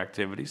end-of-year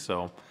activity,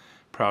 so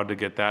proud to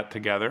get that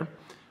together.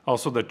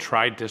 Also the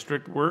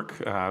tri-district work,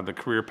 the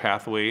career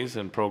pathways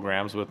and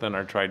programs within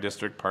our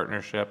tri-district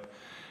partnership.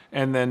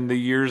 And then the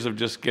years of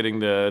just getting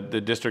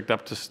the district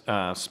up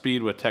to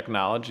speed with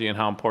technology and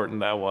how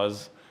important that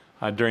was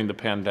during the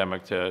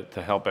pandemic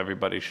to help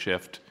everybody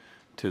shift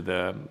to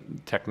the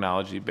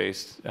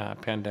technology-based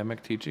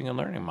pandemic teaching and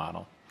learning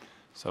model.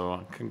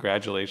 So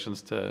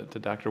congratulations to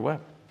Dr.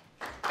 Webb.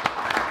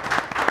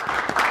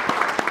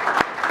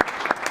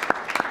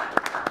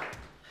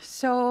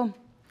 So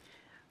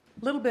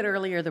a little bit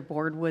earlier, the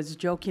board was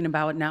joking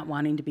about not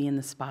wanting to be in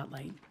the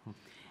spotlight.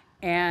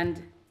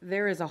 And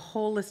there is a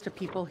whole list of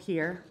people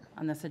here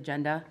on this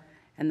agenda,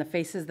 and the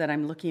faces that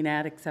I'm looking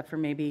at, except for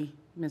maybe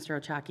Mr.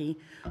 Ochaki,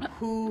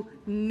 who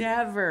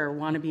never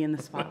want to be in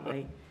the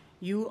spotlight.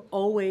 You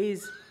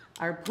always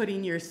are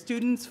putting your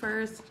students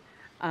first,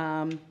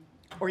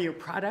 or your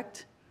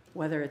product,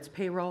 whether it's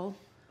payroll,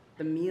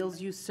 the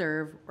meals you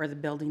serve, or the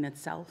building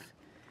itself.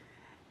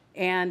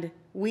 And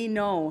we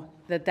know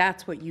that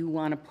that's what you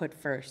want to put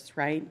first,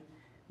 right?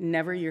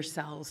 Never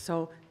yourselves.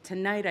 So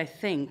tonight, I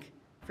think,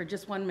 for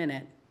just 1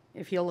 minute,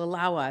 if you'll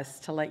allow us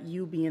to let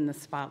you be in the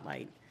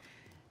spotlight.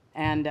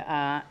 and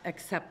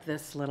accept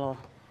this little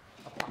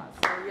applause.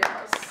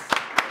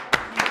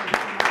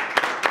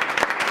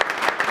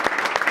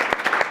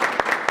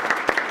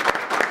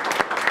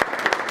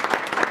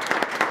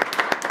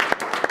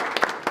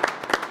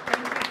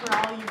 Thank you for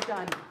all you've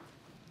done.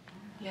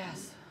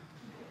 Yes.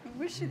 I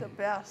wish you the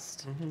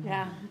best.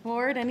 Yeah.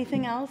 Board,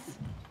 anything else?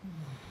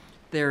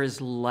 There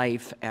is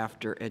life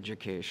after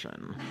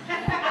education.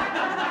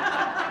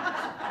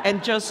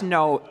 And just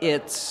know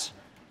it's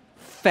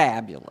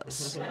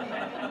fabulous.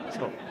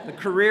 So the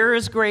career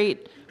is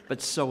great,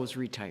 but so is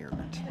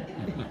retirement.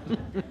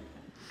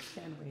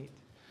 Can't wait.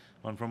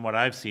 And from what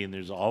I've seen,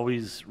 there's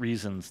always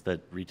reasons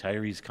that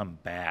retirees come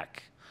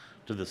back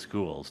to the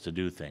schools to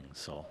do things.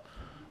 So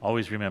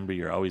always remember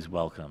you're always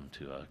welcome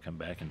to come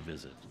back and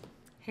visit.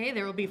 Hey,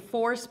 there will be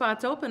 4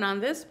 spots open on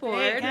this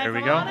board. There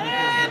we go.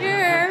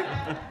 Here.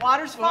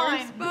 Water's 4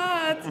 fine.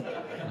 spots.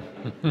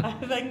 I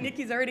think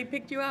Nikki's already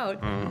picked you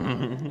out.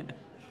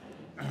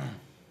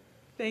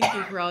 Thank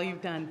you for all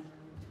you've done.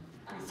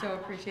 I so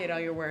appreciate all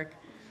your work.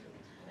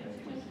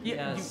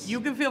 You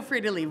can feel free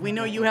to leave. We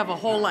know you have a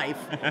whole life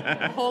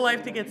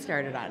to get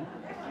started on.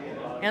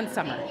 And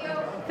summer.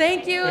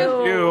 Thank you.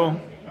 Thank you.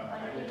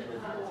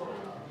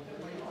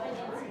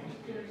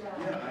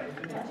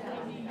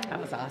 That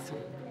was awesome.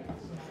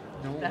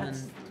 That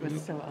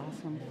was so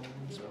awesome.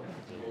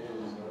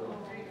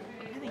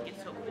 I think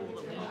it's so cool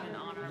that we can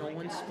honor. No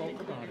one spoke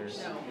about her.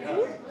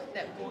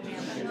 That won't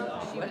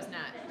happen. She was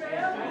not.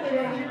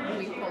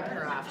 We pulled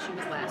her off. She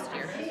was last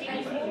year.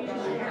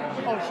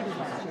 Oh, she was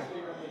last year.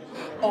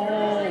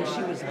 Oh,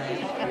 she was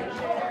late.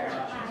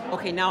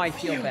 Okay, now I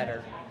feel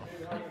better.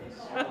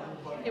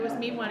 It was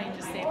me wanting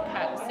to save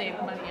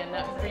money and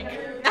not drink.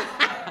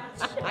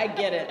 I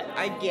get it.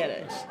 I get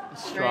it.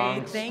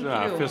 Strong Thank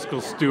you.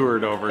 fiscal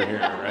steward over here,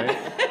 right?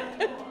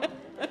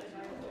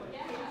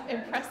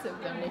 Impressive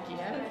though, Nikki.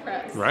 I'm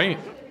impressed. Right.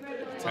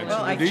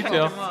 Attention to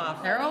detail.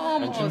 They're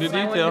almost. Attention to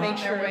I wanted detail. make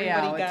sure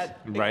everybody got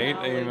Right?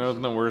 You know,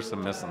 nothing worse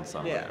than missing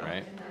somebody, Yeah.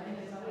 right?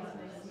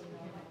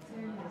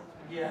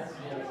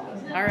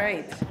 All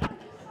right.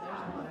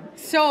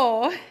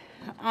 So,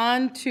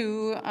 on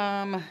to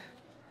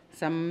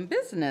some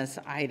business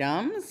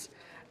items.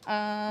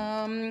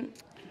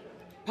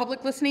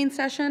 Public listening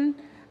session.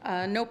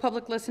 No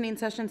public listening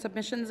session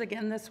submissions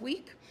again this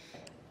week.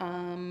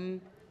 And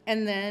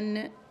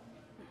then,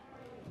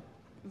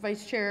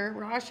 Vice Chair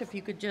Rosh, if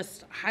you could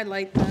just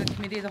highlight the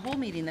committee of the whole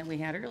meeting that we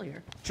had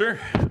earlier. Sure.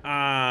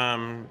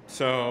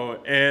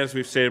 So as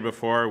we've stated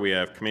before, we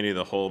have committee of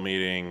the whole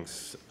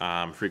meetings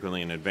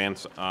frequently in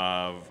advance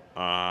of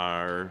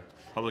our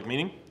public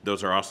meeting.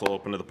 Those are also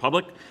open to the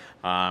public,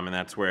 and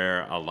that's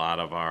where a lot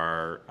of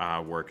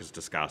our work is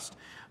discussed.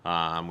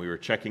 We were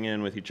checking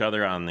in with each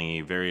other on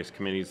the various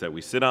committees that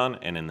we sit on,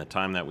 and in the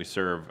time that we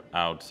serve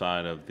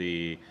outside of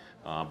the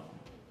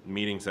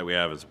meetings that we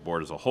have as a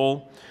board as a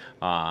whole.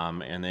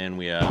 And then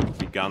we have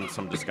begun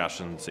some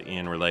discussions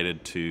in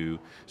related to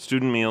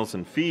student meals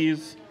and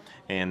fees,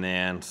 and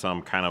then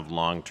some kind of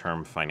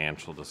long-term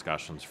financial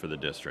discussions for the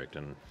district.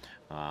 And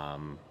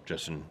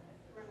just in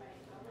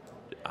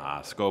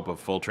scope of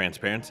full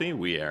transparency,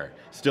 we are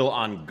still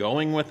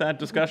ongoing with that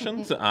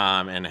discussions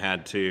and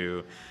had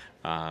to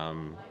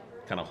kind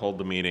of hold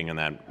the meeting, and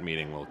that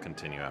meeting will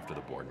continue after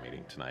the board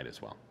meeting tonight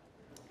as well.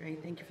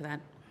 Great, thank you for that.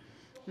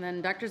 And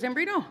then Dr.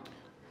 Zambrino.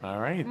 All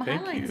right, Some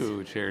thank highlights.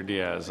 you, Chair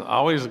Diaz.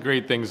 Always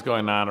great things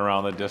going on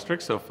around the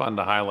district, so fun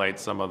to highlight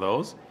some of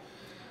those.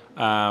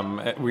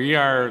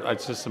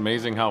 It's just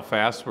amazing how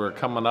fast we're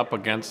coming up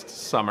against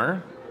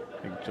summer.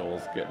 I think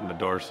Joel's getting the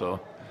door, so.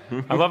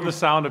 I love the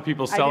sound of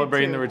people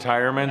celebrating too. the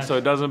retirement, so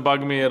it doesn't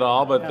bug me at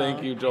all, but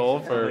thank you,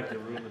 Joel, for. The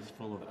room is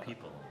full of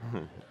people.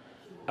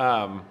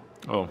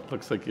 Oh,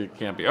 looks like it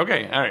can't be.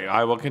 Okay, all right,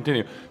 I will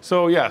continue.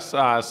 So yes,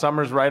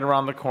 summer's right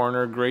around the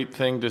corner. Great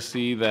thing to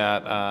see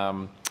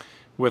that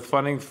with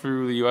funding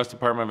through the U.S.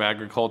 Department of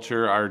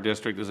Agriculture, our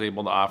district is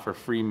able to offer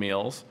free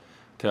meals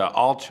to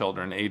all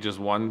children ages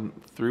 1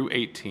 through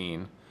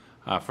 18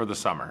 for the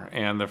summer.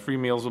 And the free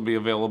meals will be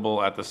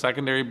available at the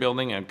secondary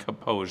building and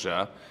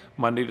Kaposia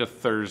Monday to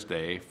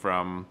Thursday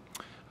from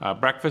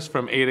breakfast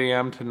from 8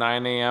 a.m. to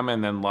 9 a.m.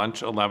 and then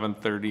lunch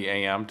 11:30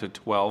 a.m. to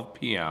 12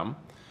 p.m.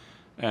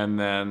 And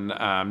then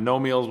no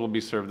meals will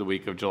be served the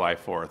week of July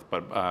 4th,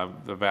 but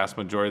the vast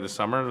majority of the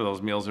summer,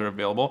 those meals are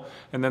available.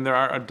 And then there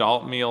are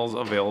adult meals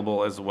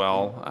available as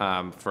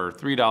well for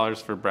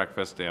 $3 for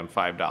breakfast and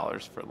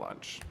 $5 for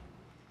lunch.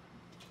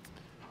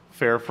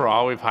 Fair for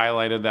All, we've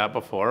highlighted that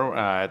before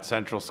at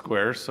Central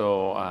Square,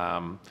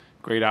 so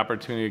great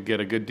opportunity to get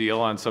a good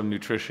deal on some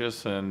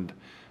nutritious and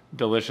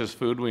delicious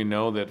food. We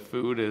know that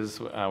food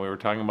is, we were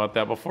talking about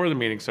that before the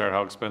meeting started,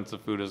 how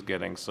expensive food is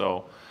getting,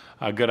 so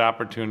a good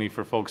opportunity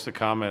for folks to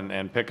come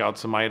and pick out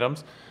some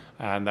items.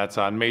 And that's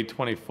on May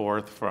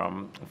 24th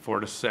from 4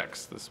 to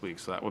 6 this week.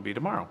 So that would be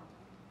tomorrow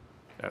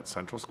at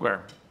Central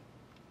Square.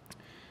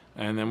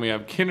 And then we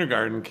have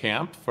kindergarten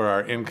camp for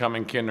our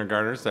incoming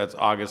kindergartners. That's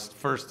August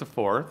 1st to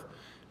 4th.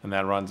 And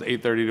that runs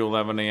 8:30 to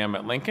 11 a.m.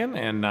 at Lincoln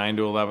and 9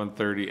 to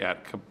 11:30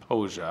 at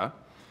Kaposia.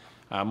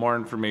 More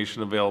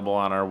information available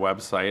on our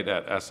website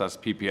at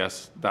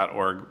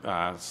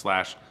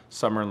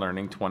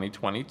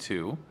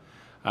ssPPS.org/summerlearning2022.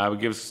 We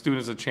give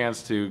students a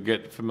chance to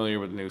get familiar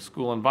with the new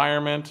school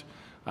environment,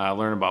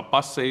 learn about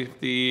bus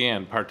safety,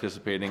 and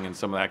participating in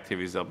some of the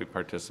activities they'll be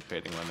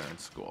participating when they're in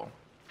school.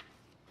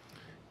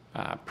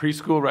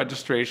 Preschool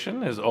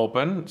registration is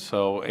open,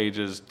 so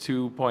ages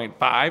 2.5,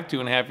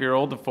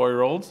 2.5-year-old to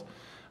 4-year-olds.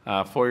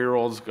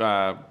 4-year-olds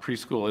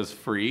preschool is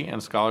free,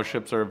 and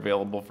scholarships are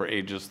available for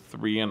ages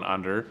 3 and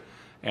under.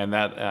 And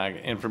that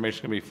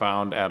information can be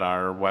found at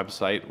our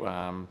website,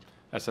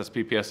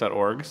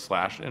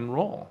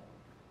 SSPPS.org/enroll.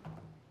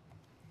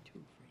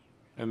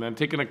 And then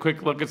taking a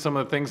quick look at some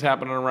of the things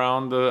happening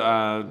around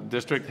the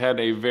district, had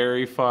a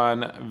very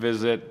fun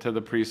visit to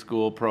the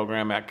preschool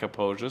program at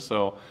Kaposia.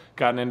 So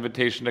got an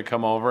invitation to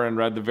come over and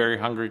read The Very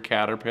Hungry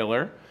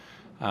Caterpillar.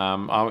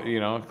 You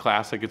know,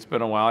 classic. It's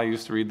been a while. I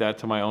used to read that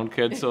to my own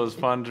kids, so it was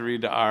fun to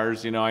read to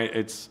ours. You know,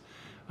 it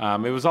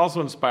was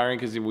also inspiring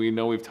because we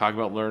know we've talked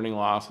about learning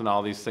loss and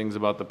all these things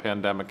about the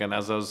pandemic. And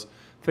as I was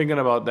thinking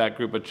about that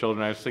group of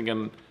children, I was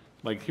thinking,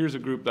 like, here's a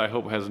group that I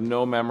hope has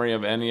no memory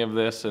of any of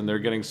this, and they're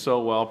getting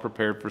so well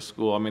prepared for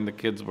school. I mean, the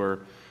kids were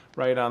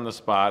right on the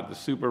spot,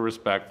 super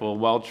respectful,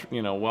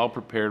 well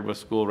prepared with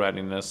school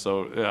readiness.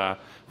 So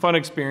fun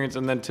experience.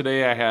 And then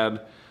today I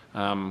had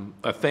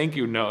a thank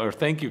you note, or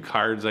thank you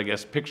cards, I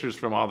guess, pictures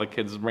from all the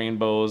kids,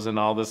 rainbows and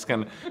all this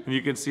kind of, and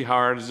you can see how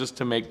hard it is just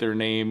to make their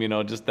name, you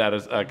know, just that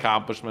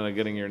accomplishment of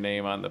getting your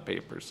name on the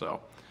paper. So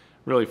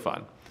really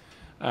fun.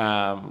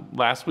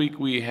 Last week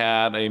we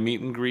had a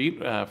meet and greet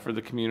for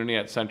the community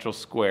at Central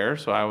Square,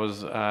 so I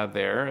was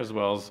there, as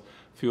well as a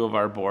few of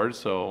our boards.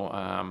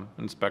 So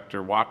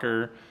Inspector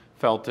Walker,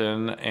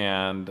 Felton,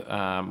 and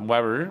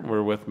Weber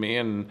were with me,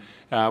 and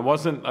it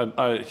wasn't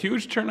a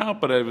huge turnout,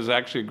 but it was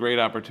actually a great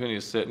opportunity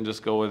to sit and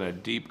just go in a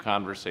deep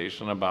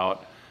conversation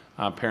about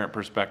parent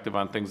perspective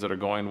on things that are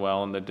going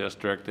well in the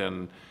district,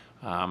 and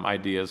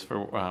ideas for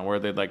where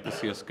they'd like to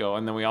see us go.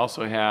 And then we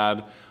also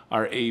had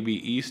our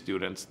ABE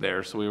students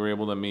there, so we were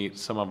able to meet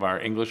some of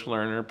our English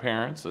learner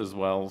parents, as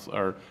well as,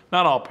 or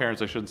not all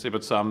parents I shouldn't say,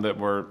 but some that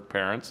were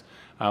parents.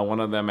 One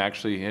of them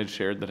actually had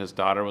shared that his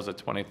daughter was a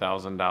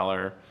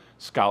 $20,000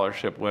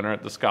 scholarship winner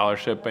at the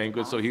scholarship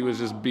banquet, so he was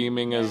just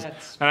beaming and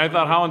I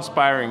thought, how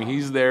inspiring.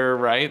 He's there,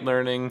 right,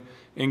 learning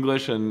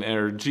English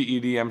or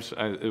GED,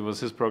 it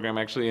was his program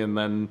actually, and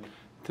then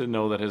to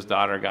know that his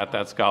daughter got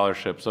that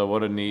scholarship, so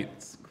what a neat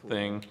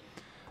thing.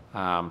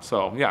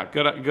 So yeah,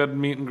 good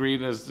meet and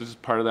greet is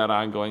just part of that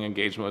ongoing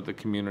engagement with the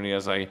community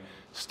as I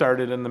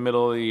started in the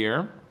middle of the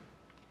year.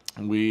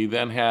 We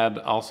then had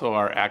also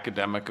our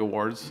academic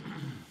awards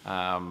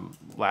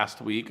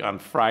last week on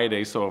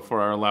Friday. So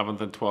for our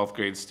 11th and 12th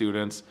grade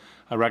students,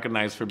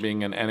 recognized for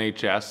being an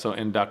NHS, so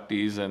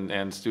inductees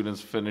and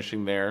students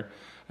finishing their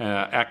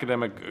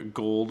academic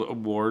gold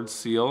award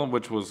seal,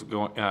 which was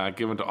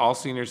given to all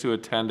seniors who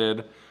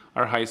attended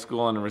our high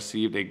school and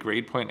received a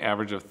grade point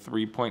average of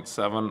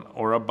 3.7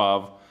 or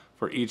above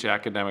for each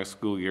academic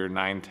school year,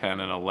 9, 10,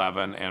 and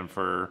 11, and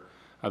for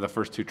the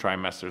first 2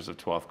 trimesters of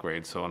 12th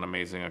grade, so an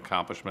amazing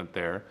accomplishment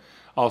there.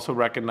 Also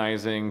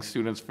recognizing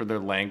students for their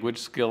language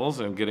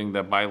skills and getting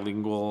the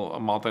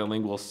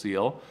multilingual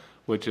seal,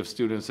 which if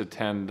students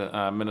attend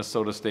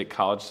Minnesota State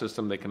College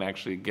System, they can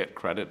actually get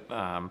credit.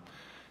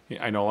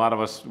 I know a lot of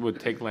us would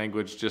take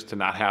language just to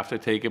not have to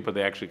take it, but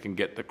they actually can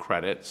get the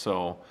credit.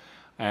 So,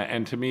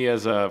 and to me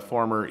as a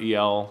former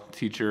EL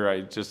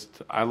teacher,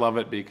 I love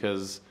it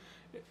because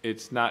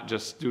it's not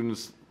just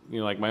students, you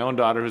know, like my own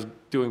daughter who's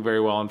doing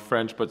very well in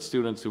French, but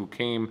students who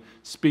came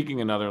speaking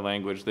another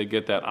language, they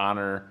get that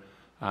honor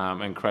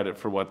and credit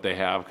for what they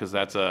have, because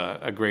that's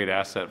a great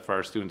asset for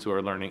our students who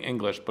are learning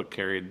English but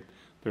carried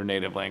their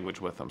native language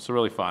with them. So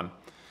really fun.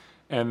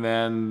 And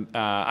then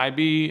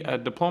IB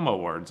diploma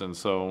awards. And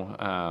so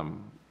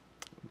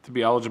to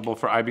be eligible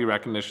for IB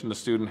recognition, the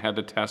student had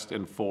to test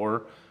in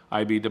 4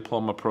 IB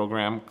diploma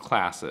program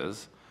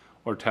classes,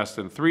 or test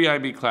in 3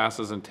 IB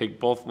classes and take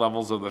both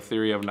levels of the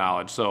theory of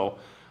knowledge. So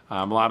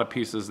a lot of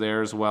pieces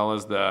there, as well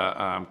as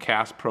the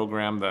CAS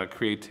program, the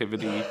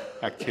Creativity,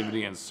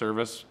 Activity, and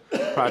Service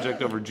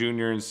project over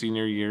junior and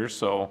senior years.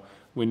 So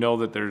we know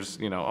that there's,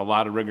 you know, a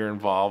lot of rigor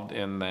involved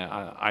in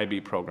the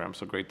IB program,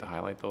 so great to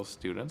highlight those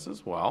students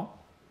as well.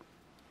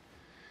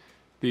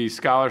 The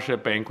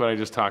scholarship banquet, I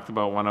just talked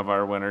about one of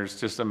our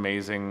winners, just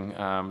amazing.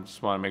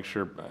 Just want to make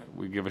sure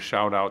we give a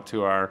shout out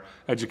to our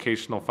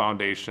educational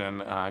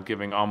foundation,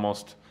 giving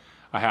almost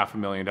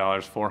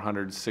 $500,000,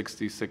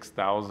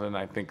 466,000,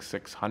 I think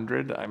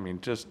 600. I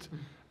mean, just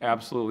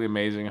absolutely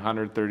amazing.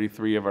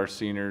 133 of our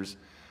seniors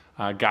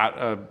got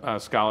a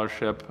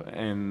scholarship,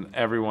 and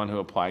everyone who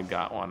applied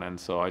got one. And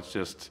so it's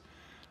just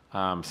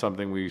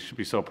something we should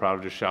be so proud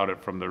of, to shout it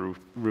from the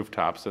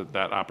rooftops that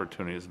that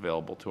opportunity is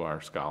available to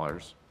our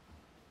scholars.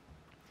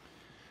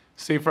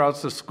 Safe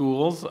routes to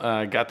schools.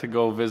 Got to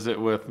go visit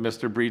with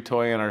Mr.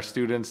 Bretoy and our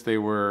students. They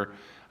were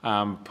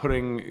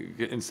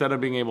instead of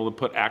being able to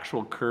put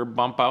actual curb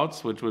bump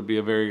outs, which would be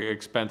a very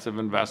expensive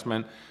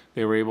investment,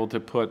 they were able to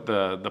put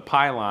the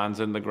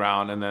pylons in the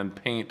ground and then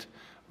paint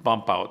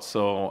bump outs.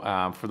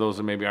 So for those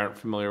that maybe aren't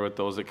familiar with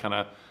those, it kind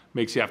of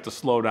makes you have to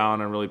slow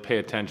down and really pay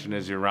attention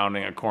as you're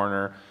rounding a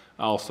corner.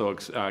 Also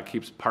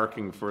keeps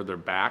parking further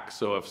back,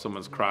 so if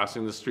someone's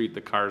crossing the street,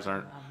 the cars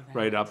aren't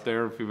right up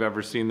there. If you've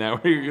ever seen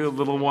that, where your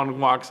little one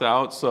walks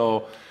out.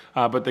 So,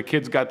 but the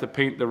kids got to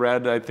paint the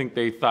red. I think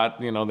they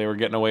thought, they were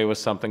getting away with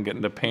something,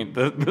 getting to paint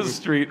the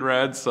street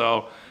red.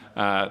 So,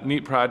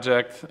 neat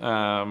project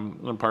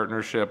in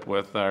partnership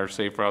with our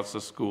Safe Routes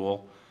to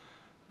School.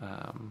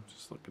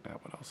 Just looking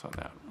at what else on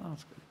that. Oh,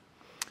 that's good.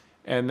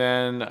 And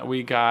then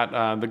we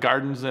got the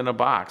Gardens in a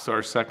Box. So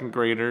our second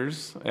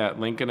graders at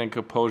Lincoln and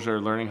Kaposia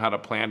are learning how to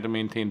plant and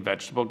maintain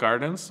vegetable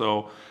gardens.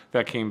 So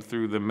that came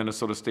through the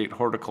Minnesota State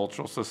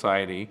Horticultural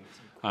Society.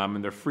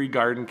 And they're free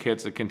garden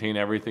kits that contain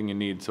everything you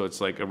need. So it's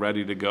like a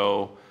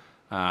ready-to-go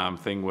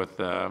thing with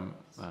the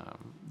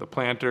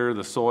planter,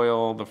 the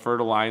soil, the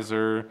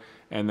fertilizer,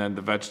 and then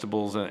the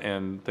vegetables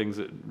and things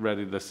that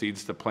ready the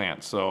seeds to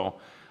plant. So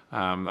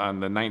on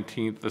the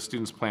 19th, the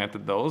students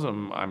planted those.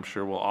 I'm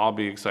sure we'll all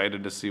be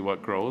excited to see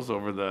what grows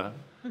over the,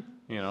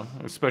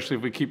 especially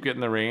if we keep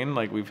getting the rain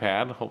like we've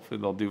had.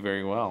 Hopefully they'll do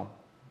very well.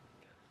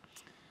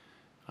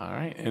 All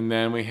right, and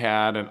then we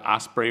had an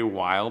Osprey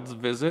Wilds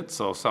visit.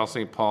 So South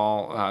St.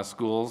 Paul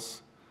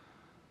schools.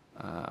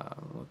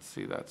 Let's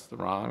see, that's the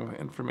wrong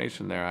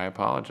information there. I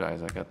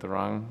apologize. I got the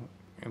wrong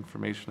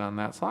information on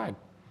that slide.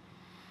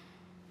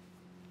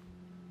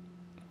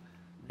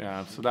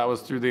 Yeah, so that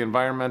was through the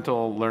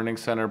Environmental Learning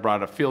Center,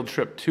 brought a field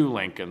trip to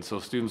Lincoln. So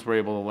students were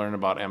able to learn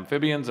about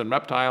amphibians and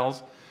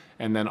reptiles,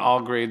 and then all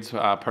grades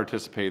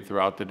participated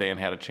throughout the day and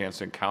had a chance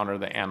to encounter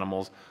the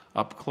animals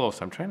up close.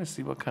 I'm trying to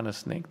see what kind of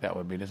snake that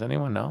would be. Does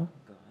anyone know?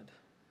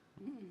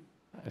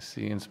 I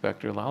see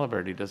Inspector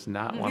Lalaberty does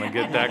not want to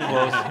get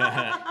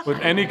that close with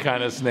any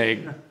kind of snake.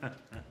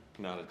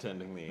 Not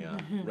attending the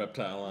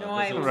reptile. No,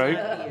 I was right?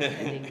 not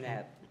attending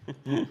that.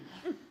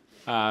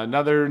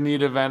 Another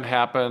neat event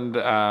happened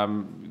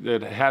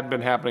that had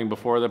been happening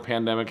before the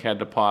pandemic, had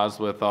to pause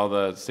with all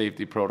the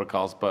safety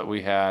protocols, but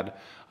we had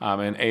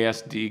an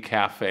ASD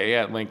cafe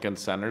at Lincoln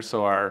Center.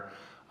 So our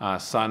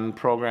SUN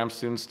program,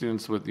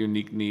 students with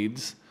unique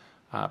needs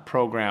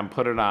program,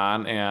 put it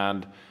on,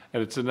 and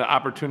it's an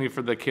opportunity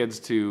for the kids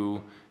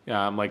to,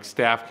 like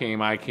staff came,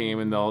 I came,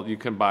 and you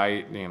can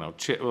buy, they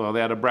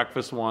had a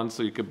breakfast one,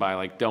 so you could buy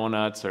like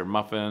donuts or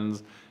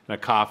muffins, and a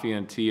coffee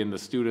and tea, and the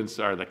students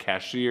are the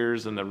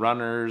cashiers and the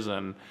runners,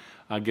 and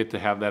get to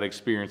have that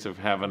experience of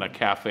having a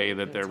cafe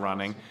that they're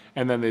running.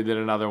 And then they did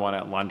another one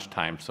at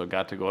lunchtime, so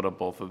got to go to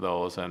both of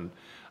those. And,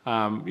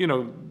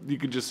 you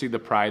could just see the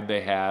pride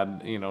they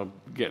had,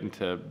 getting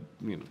to,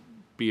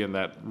 be in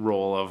that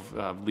role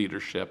of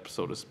leadership,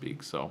 so to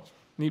speak. So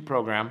neat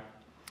program.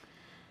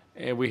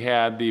 And we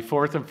had the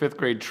 4th and 5th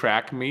grade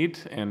track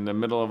meet in the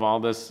middle of all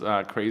this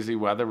crazy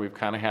weather we've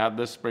kind of had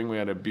this spring. We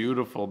had a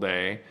beautiful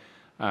day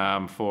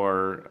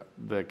for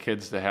the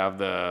kids to have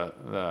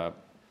the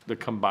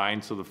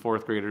combined. So the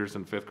 4th graders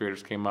and 5th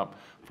graders came up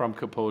from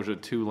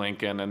Kaposia to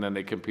Lincoln, and then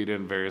they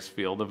competed in various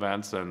field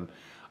events. And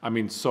I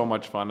mean, so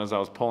much fun. As I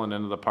was pulling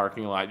into the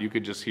parking lot, you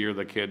could just hear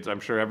the kids. I'm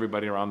sure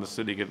everybody around the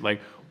city get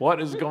like, what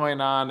is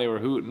going on? They were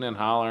hooting and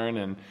hollering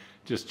and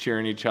just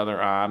cheering each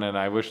other on. And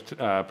I wished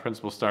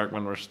Principal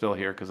Starkman were still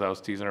here, because I was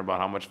teasing her about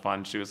how much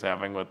fun she was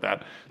having with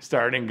that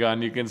starting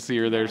gun. You can see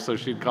her there. So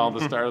she'd call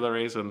the start of the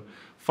race and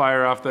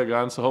fire off the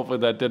gun. So hopefully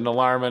that didn't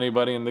alarm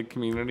anybody in the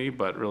community,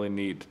 but really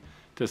neat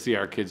to see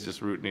our kids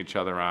just rooting each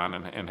other on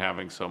and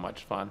having so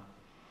much fun.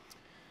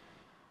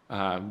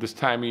 This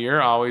time of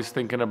year, always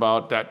thinking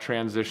about that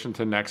transition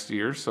to next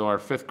year. So our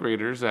 5th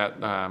graders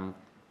at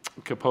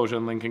Kaposia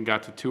and Lincoln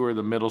got to tour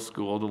the middle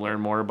school to learn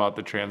more about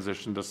the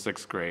transition to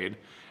 6th grade.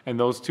 And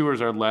those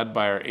tours are led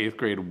by our 8th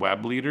grade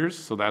web leaders.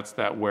 So that's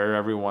that Where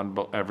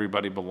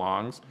Everybody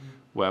Belongs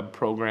web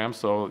program.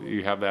 So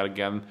you have that,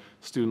 again,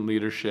 student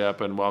leadership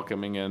and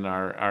welcoming in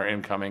our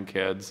incoming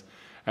kids.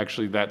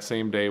 Actually, that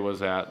same day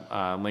was at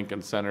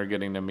Lincoln Center,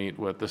 getting to meet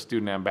with the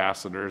student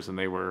ambassadors, and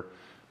they were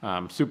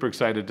super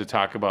excited to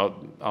talk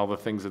about all the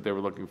things that they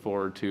were looking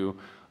forward to.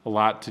 A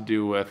lot to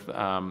do with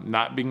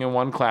not being in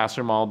one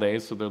classroom all day,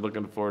 so they're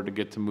looking forward to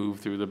get to move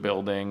through the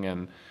building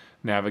and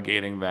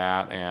navigating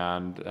that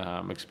and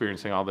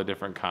experiencing all the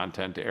different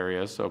content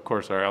areas. So of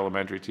course our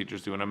elementary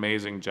teachers do an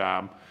amazing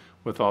job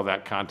with all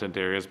that content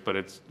areas, but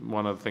it's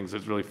one of the things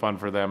that's really fun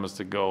for them is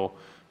to go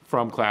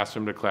from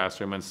classroom to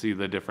classroom and see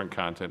the different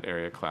content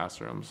area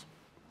classrooms.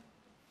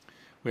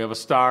 We have a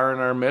star in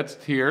our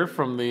midst here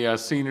from the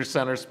Senior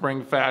Center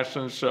Spring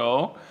Fashion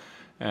Show.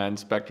 And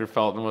Inspector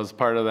Felton was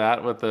part of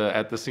that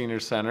at the Senior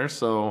Center.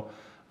 So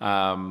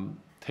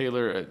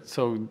Taylor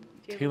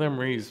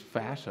Marie's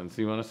Fashions.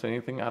 Do you want to say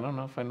anything? I don't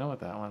know if I know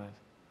what that one is.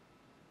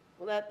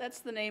 Well, that's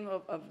the name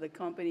of the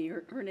company.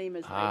 Her name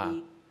is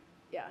Heidi.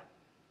 Yeah.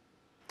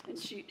 And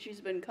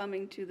she's been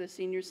coming to the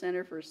Senior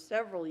Center for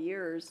several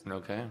years.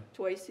 Okay.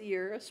 Twice a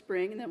year, a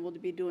spring, and then we'll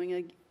be doing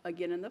it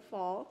again in the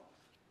fall.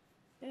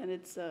 And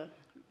it's a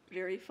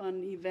very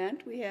fun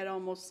event. We had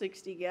almost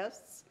 60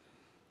 guests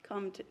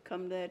come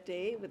that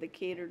day with a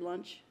catered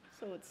lunch.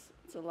 So it's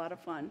It's a lot of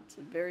fun. It's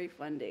a very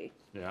fun day.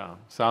 Yeah,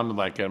 sounded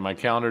like it. My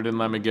calendar didn't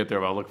let me get there,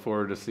 but I look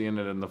forward to seeing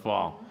it in the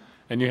fall.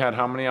 And you had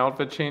how many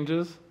outfit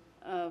changes?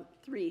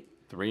 3.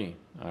 3,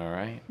 all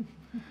right.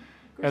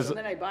 Of course, and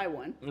then I buy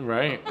one.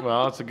 Right,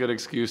 well, it's a good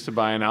excuse to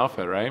buy an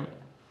outfit, right?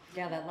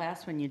 Yeah, that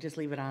last one, you just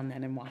leave it on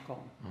then and walk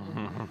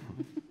home.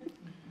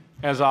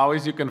 As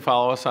always, you can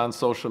follow us on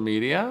social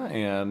media,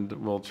 and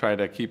we'll try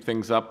to keep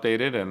things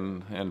updated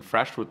and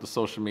fresh with the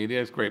social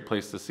media. It's a great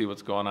place to see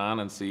what's going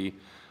on and see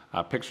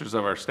pictures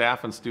of our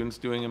staff and students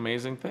doing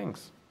amazing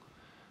things.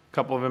 A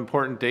couple of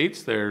important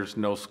dates. There's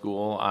no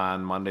school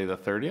on Monday the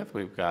 30th.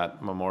 We've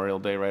got Memorial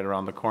Day right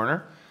around the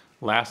corner.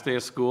 Last day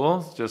of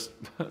school, just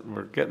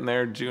we're getting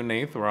there, June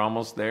 8th. We're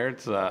almost there.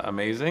 It's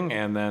amazing.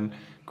 And then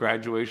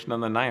graduation on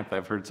the 9th.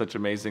 I've heard such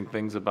amazing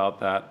things about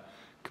that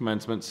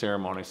commencement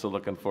ceremony. So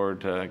looking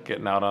forward to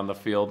getting out on the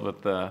field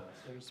with our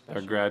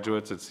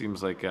graduates. It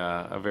seems like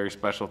a very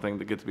special thing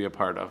to get to be a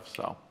part of.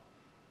 So,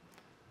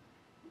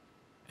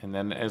 and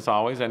then as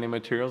always, any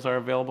materials are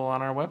available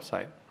on our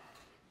website.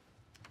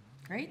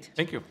 Great.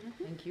 Thank you.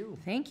 Thank you.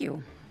 Thank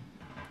you.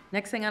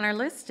 Next thing on our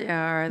list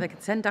are the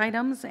consent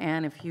items,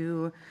 and if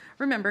you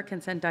remember,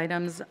 consent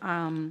items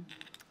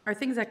are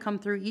things that come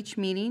through each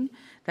meeting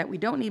that we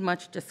don't need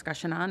much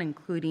discussion on,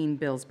 including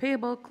bills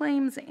payable,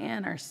 claims,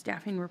 and our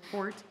staffing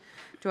report.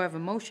 Do I have a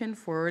motion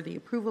for the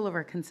approval of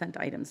our consent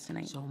items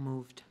tonight? So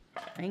moved.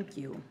 Thank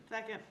you.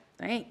 Second.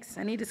 Thanks.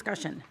 Any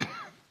discussion?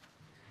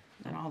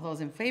 Then all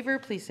those in favor,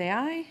 please say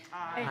aye.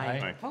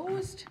 Aye.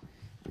 Opposed?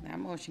 That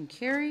motion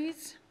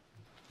carries.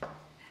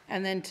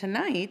 And then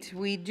tonight,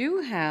 we do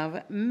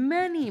have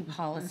many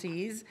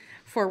policies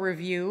for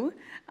review.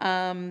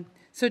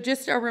 So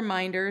just a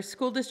reminder,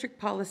 School District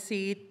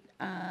Policy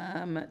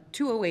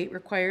 208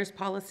 requires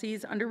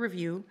policies under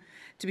review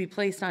to be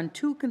placed on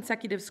 2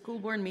 consecutive school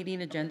board meeting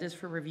agendas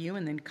for review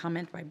and then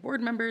comment by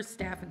board members,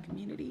 staff, and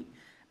community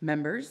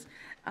members.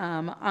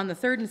 On the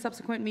 3rd and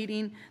subsequent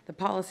meeting, the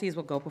policies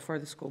will go before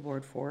the school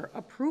board for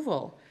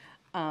approval.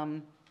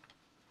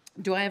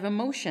 Do I have a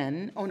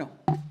motion? Oh, no.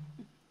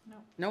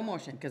 No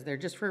motion, because they're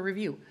just for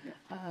review.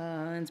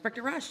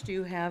 Inspector Rush, do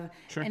you have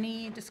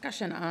any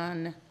discussion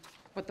on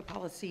what the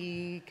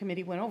policy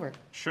committee went over?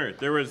 Sure.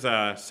 There was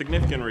a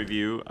significant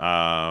review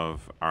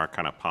of our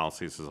kind of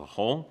policies as a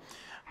whole.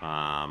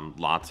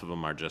 Lots of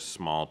them are just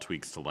small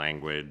tweaks to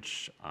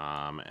language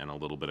and a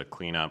little bit of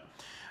cleanup.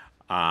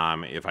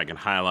 If I can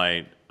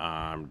highlight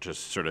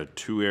just sort of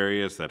 2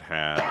 areas that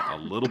had a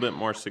little bit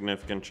more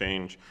significant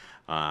change.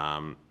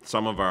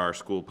 Some of our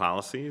school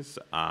policies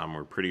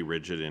were pretty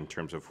rigid in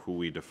terms of who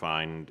we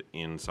defined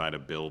inside a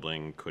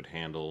building could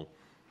handle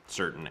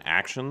certain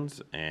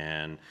actions,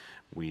 and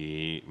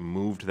we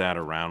moved that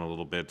around a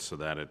little bit so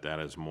that that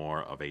is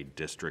more of a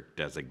district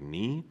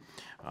designee,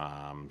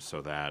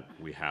 so that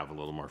we have a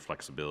little more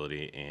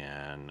flexibility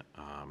in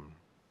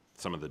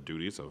some of the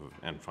duties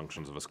and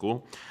functions of a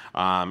school.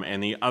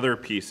 And the other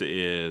piece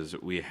is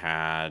we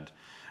had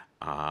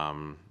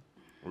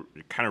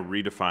kind of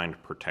redefined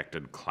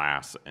protected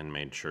class and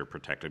made sure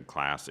protected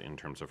class in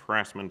terms of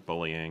harassment,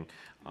 bullying,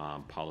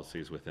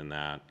 policies within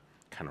that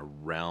kind of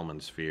realm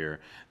and sphere,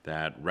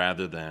 that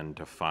rather than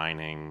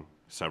defining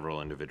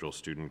several individual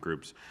student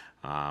groups,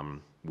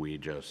 we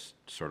just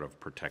sort of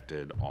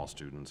protected all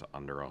students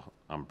under an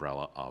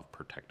umbrella of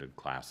protected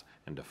class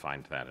and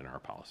defined that in our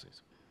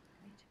policies.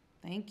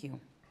 Thank you.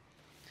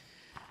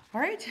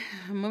 All right,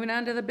 moving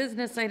on to the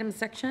business items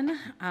section.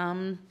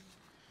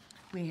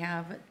 We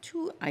have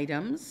 2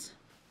 items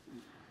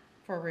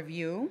for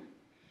review.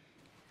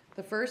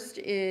 The first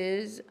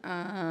is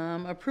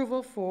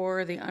approval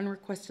for the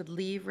unrequested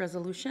leave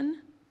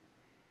resolution.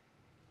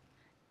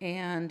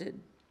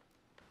 And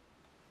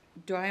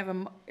do I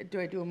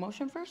do a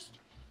motion first?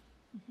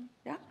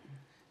 Yeah.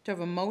 Do I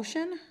have a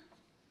motion?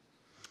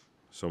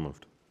 So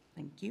moved.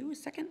 Thank you.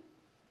 Second?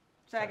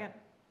 Second.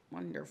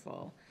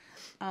 Wonderful.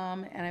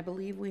 And I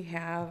believe we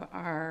have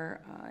our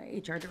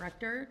HR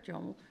Director,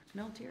 Joe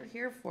Miltier,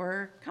 here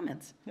for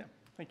comments. Yeah.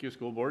 Thank you,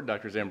 School Board.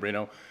 Dr.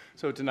 Zambrino.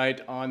 So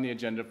tonight on the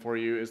agenda for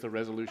you is the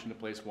resolution to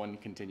place 1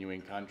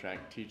 continuing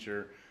contract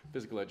teacher,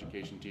 physical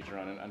education teacher,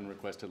 on an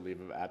unrequested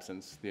leave of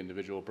absence. The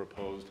individual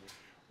proposed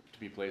to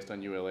be placed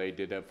on ULA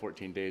did have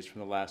 14 days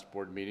from the last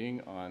board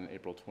meeting on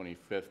April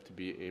 25th to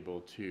be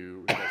able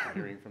to request a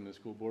hearing from the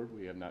school board.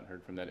 We have not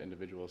heard from that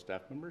individual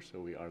staff member, so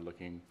we are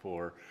looking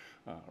for,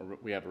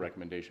 we have a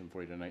recommendation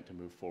for you tonight to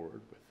move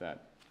forward with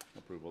that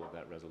approval of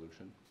that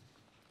resolution.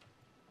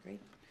 Great.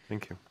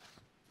 Thank you.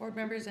 Board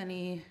members,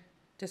 any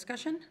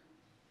discussion?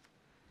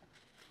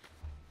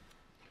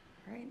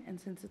 All right, and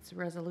since it's a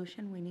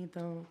resolution, we need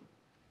the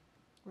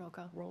Roll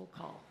call. roll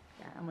call.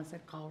 Yeah, I almost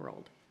said call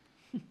rolled.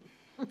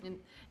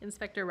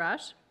 Inspector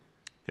Rush?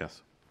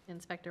 Yes.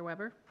 Inspector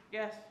Weber?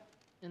 Yes.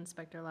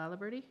 Inspector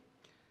Lalaberty?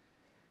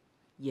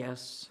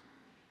 Yes.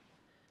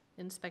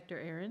 Inspector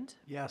Arndt?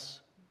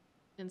 Yes.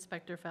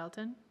 Inspector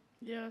Felton?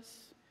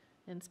 Yes.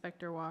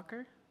 Inspector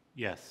Walker?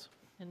 Yes.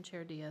 And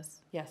Chair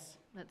Diaz? Yes.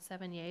 That's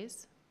 7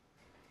 yeas.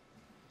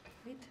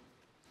 Great.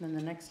 Then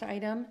the next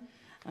item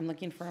I'm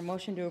looking for a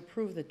motion to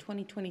approve the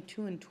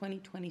 2022 and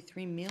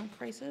 2023 meal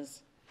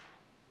prices.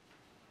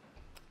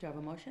 Do I have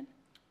a motion?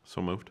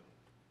 So moved.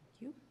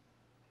 Thank you.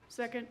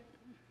 Second.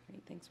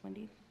 Great, thanks,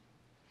 Wendy.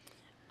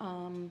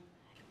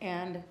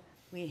 And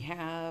we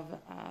have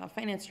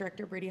Finance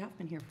Director Brady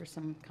Hoffman here for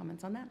some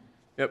comments on that.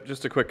 Yep,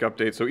 just a quick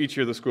update. So each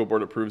year the school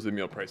board approves the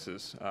meal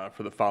prices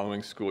for the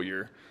following school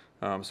year.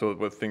 So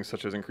with things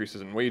such as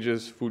increases in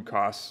wages, food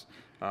costs,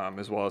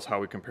 as well as how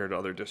we compare to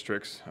other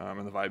districts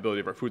and the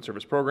viability of our food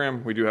service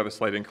program, we do have a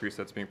slight increase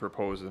that's being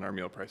proposed in our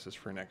meal prices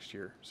for next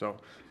year. So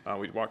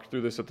we walked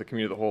through this at the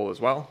committee of the whole as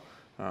well.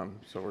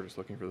 So we're just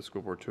looking for the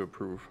school board to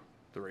approve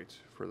the rates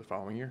for the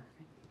following year.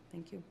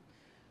 Thank you.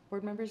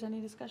 Board members,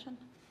 any discussion?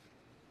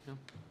 No.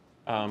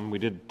 We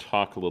did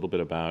talk a little bit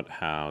about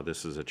how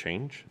this is a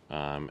change,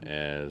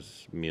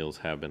 as meals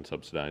have been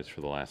subsidized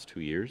for the last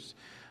 2 years.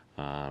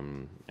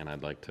 And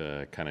I'd like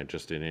to kind of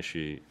just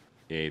initiate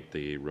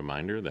the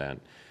reminder that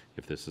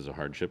if this is a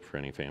hardship for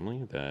any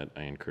family, that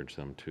I encourage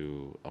them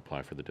to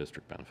apply for the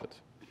district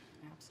benefits.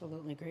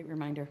 Absolutely, great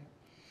reminder.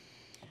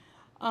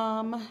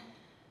 All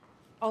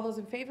those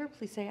in favor,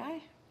 please say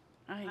aye.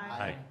 Aye.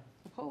 Aye.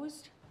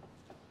 Opposed?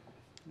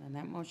 And then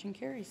that motion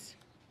carries.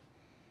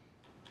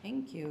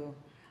 Thank you.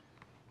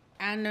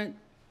 And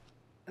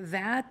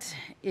that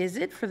is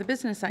it for the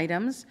business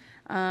items.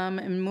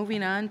 And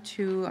moving on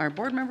to our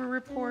board member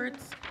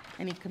reports,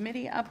 any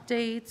committee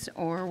updates,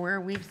 or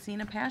where we've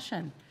seen a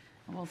passion.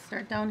 And we'll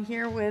start down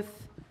here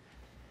with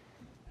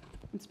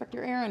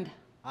Inspector Arend.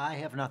 I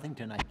have nothing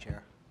tonight,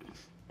 Chair.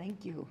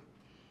 Thank you.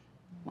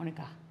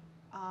 Monica.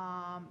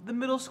 The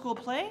middle school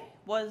play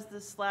was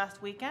this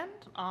last weekend,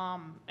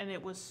 and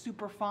it was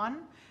super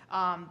fun.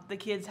 The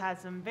kids had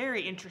some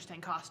very interesting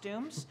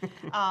costumes,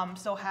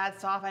 so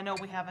hats off. I know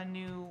we have a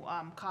new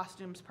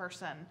costumes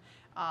person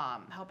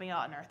helping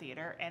out in our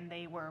theater, and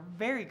they were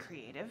very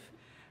creative.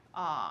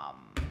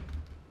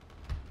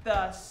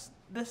 This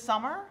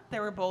summer,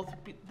 there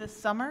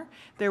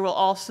will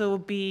also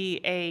be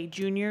a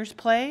juniors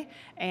play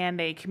and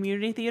a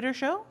community theater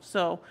show,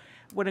 so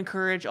would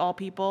encourage all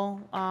people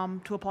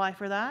to apply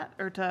for that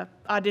or to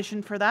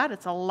audition for that.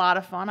 It's a lot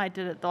of fun. I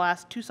did it the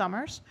last 2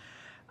 summers.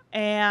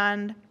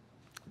 And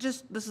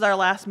this is our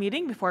last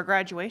meeting before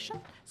graduation.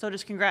 So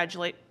just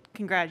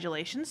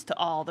congratulations to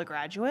all the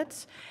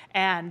graduates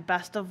and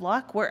best of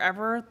luck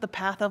wherever the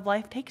path of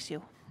life takes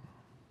you.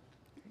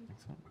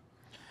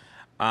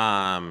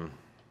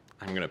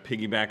 I'm going to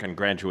piggyback on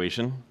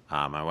graduation.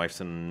 My wife's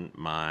and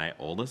my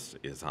oldest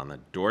is on the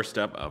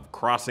doorstep of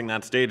crossing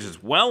that stage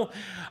as well.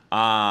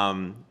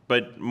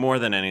 But more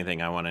than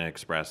anything, I want to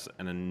express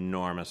an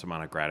enormous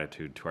amount of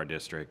gratitude to our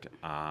district.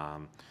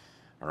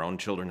 Our own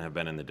children have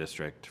been in the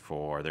district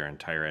for their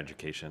entire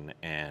education,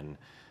 and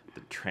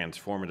the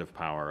transformative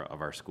power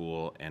of our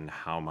school and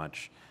how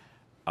much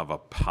of a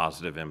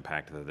positive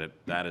impact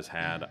that has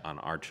had on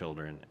our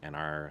children and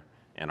our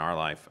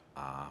life.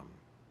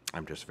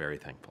 I'm just very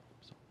thankful.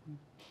 So.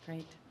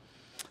 Great.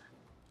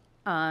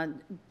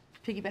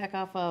 Piggyback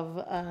off of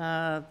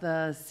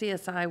the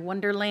CSI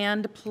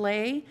Wonderland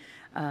play.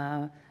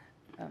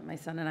 My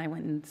son and I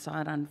went and saw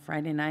it on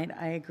Friday night.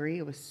 I agree,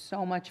 it was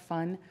so much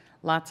fun.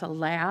 Lots of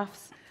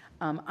laughs,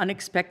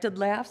 unexpected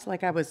laughs,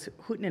 like I was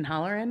hooting and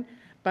hollering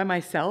by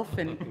myself,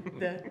 and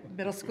the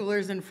middle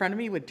schoolers in front of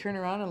me would turn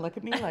around and look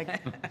at me like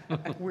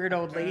a weird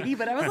old lady,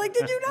 but I was like,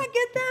 did you not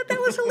get that? That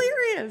was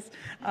hilarious.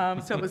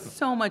 So it was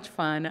so much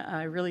fun.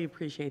 I really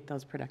appreciate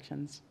those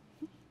productions.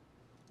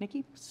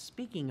 Nikki?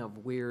 Speaking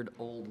of weird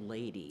old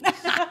ladies.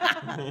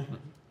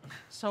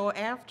 So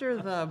after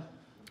the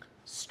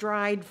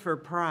Stride for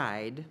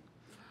Pride,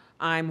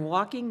 I'm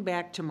walking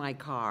back to my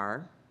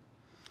car,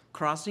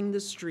 crossing the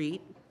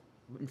street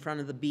in front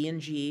of the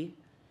B&G,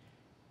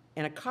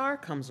 and a car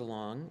comes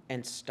along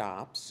and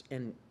stops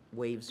and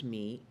waves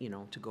me,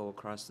 to go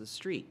across the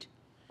street.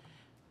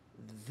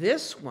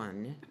 This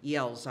one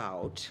yells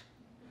out,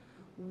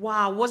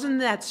 "Wow, wasn't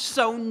that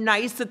so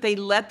nice that they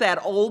let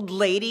that old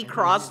lady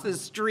cross the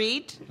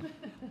street?"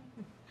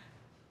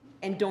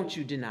 And don't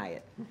you deny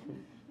it.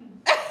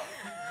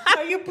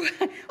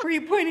 Were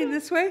you pointing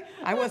this way?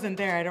 I wasn't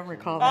there. I don't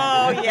recall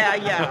that. Oh,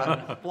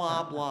 yeah.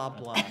 Blah, blah,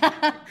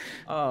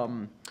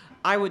 blah.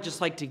 I would just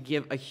like to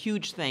give a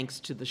huge thanks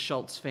to the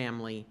Schultz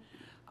family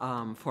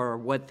for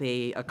what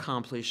they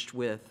accomplished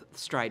with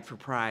Stride for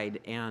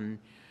Pride. And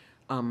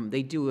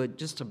they do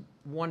just a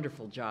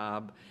wonderful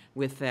job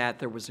with that.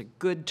 There was a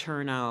good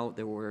turnout.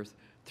 There were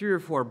 3 or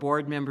 4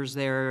 board members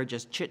there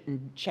just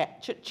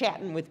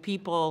chit-chatting with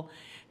people.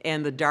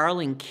 And the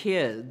darling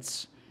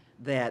kids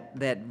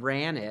that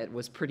ran it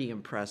was pretty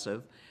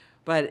impressive.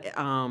 But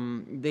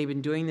they've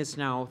been doing this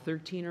now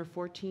 13 or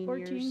 14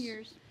 years? 14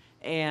 years.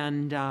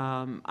 And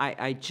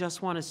I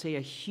just want to say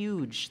a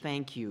huge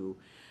thank you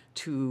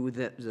to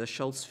the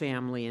Schultz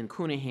family and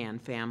Cunahan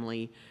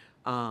family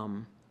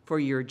for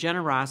your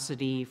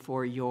generosity,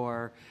 for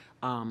your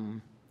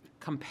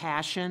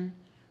compassion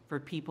for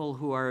people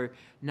who are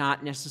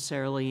not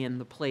necessarily in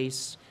the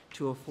place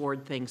to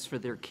afford things for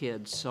their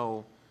kids.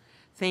 So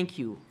thank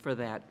you for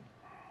that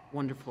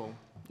wonderful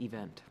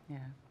event. Yeah,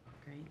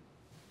 great.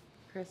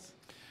 Chris?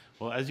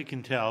 Well, as you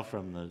can tell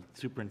from the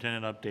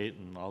superintendent update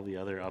and all the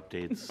other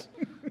updates,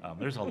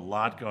 there's a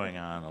lot going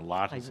on. A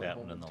lot has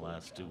happened in the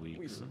last 2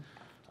 weeks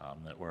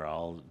that we're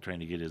all trying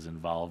to get as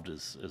involved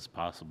as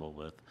possible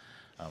with.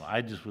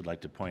 I just would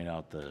like to point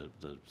out the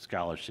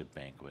scholarship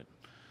banquet.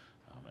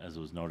 As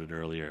was noted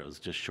earlier, it was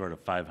just short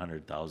of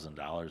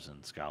 $500,000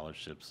 in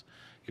scholarships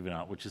given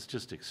out, which is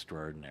just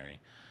extraordinary.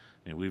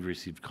 I mean, we've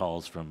received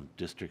calls from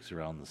districts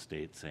around the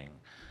state saying,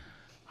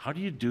 how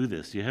do you do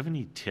this? Do you have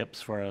any tips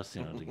for us,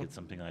 to get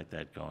something like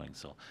that going?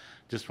 So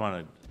just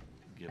want to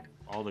give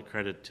all the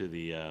credit to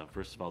the,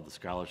 first of all, the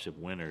scholarship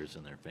winners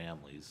and their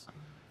families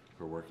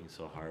for working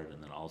so hard,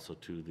 and then also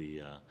to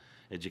the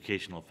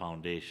Educational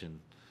Foundation.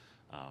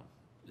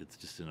 It's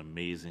just an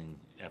amazing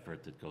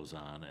effort that goes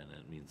on, and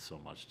it means so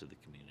much to the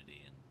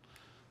community. And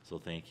so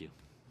thank you.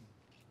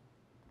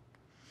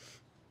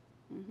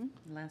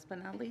 Last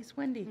but not least,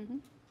 Wendy.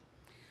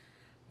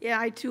 Yeah,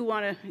 I too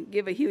want to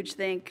give a huge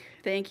thank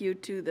you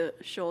to the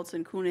Schultz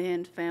and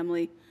Cunahan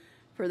family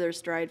for their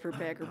Stride for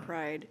Packer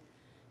Pride.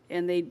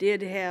 And they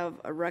did have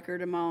a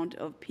record amount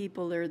of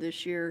people there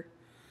this year,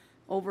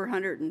 over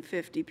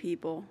 150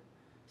 people.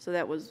 So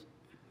that was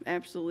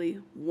absolutely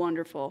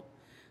wonderful.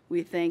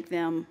 We thank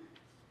them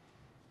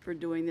for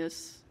doing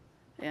this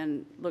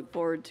and look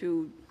forward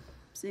to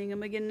seeing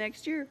them again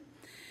next year.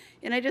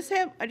 And I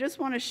just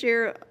want to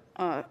share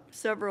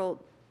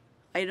several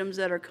items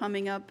that are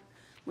coming up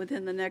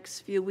within the next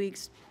few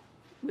weeks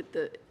with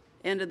the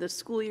end of the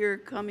school year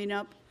coming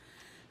up.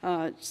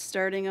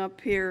 Starting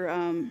up here,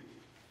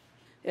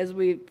 as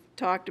we've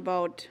talked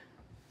about,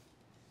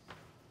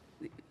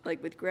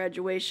 like with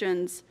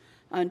graduations,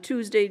 on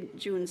Tuesday,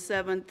 June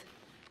 7th,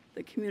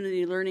 the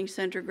Community Learning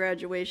Center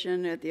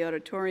graduation at the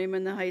auditorium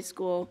in the high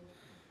school.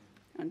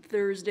 On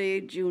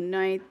Thursday, June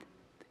 9th,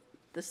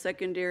 the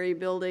secondary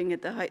building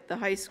at the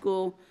high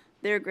school,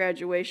 their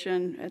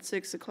graduation at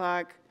 6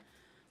 o'clock.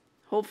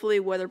 Hopefully,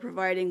 weather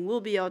providing, we'll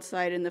be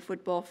outside in the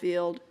football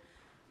field.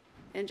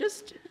 And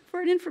just for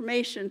an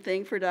information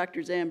thing for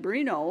Dr.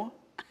 Zambrino,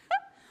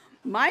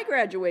 my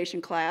graduation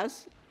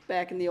class,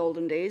 back in the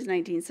olden days,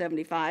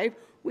 1975,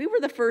 we were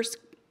the first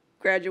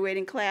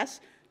graduating class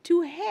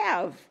to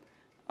have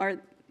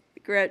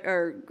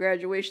our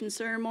graduation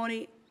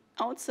ceremony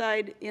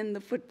outside in the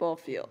football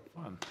field.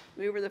 Fun.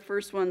 We were the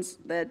first ones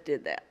that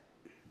did that.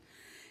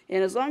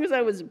 And as long as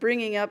I was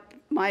bringing up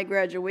my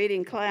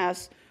graduating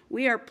class,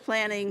 we are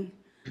planning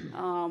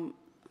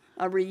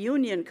a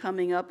reunion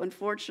coming up.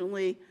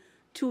 Unfortunately,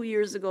 2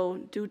 years ago,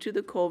 due to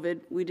the COVID,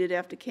 we did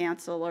have to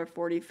cancel our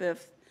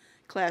 45th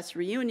class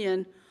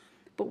reunion,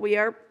 but we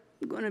are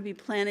going to be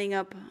planning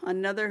up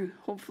another,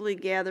 hopefully,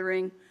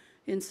 gathering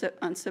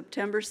on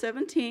September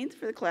 17th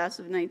for the class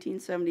of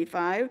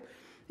 1975.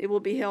 It will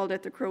be held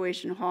at the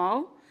Croatian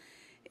Hall.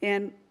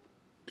 And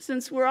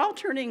since we're all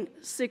turning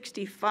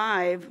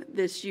 65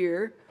 this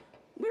year,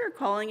 we're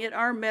calling it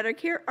our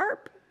Medicare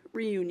ARP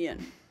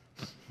reunion.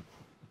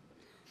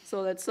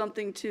 So that's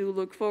something to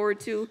look forward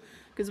to,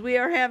 because we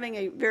are having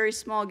a very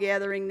small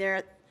gathering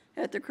there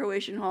at the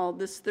Croatian Hall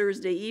this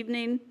Thursday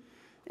evening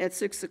at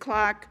 6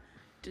 o'clock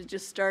to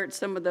just start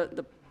some of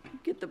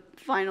get the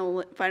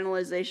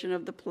finalization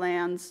of the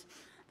plans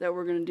that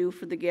we're going to do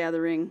for the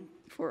gathering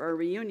for our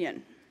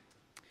reunion.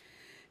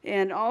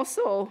 And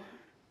also,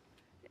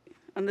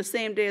 on the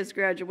same day as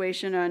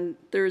graduation, on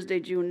Thursday,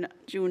 June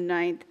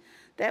 9th,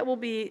 that will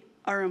be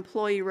our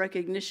Employee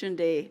Recognition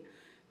Day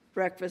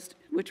breakfast,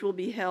 which will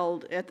be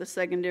held at the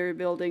secondary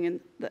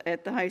building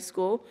at the high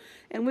school.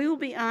 And we will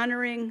be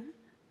honoring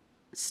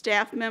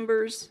staff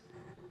members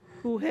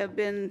who have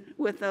been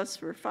with us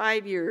for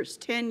 5 years,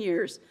 10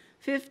 years,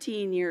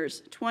 15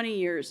 years, 20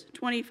 years,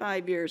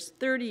 25 years,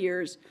 30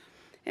 years.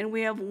 And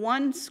we have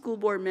one school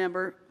board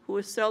member who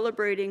is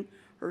celebrating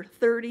her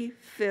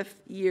 35th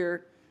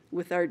year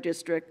with our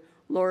district,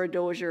 Laura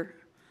Dozier.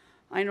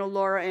 I know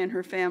Laura and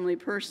her family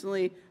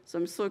personally, so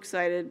I'm so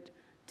excited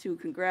to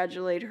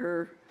congratulate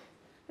her,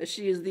 as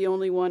she is the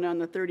only one on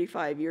the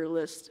 35-year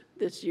list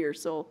this year.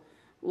 So,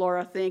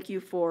 Laura, thank you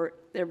for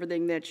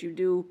everything that you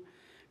do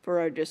for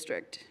our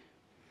district.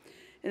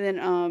 And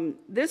then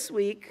this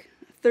week,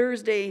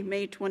 Thursday,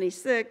 May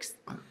 26th,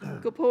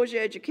 Kaposia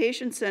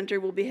Education Center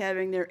will be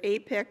having their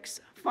Apex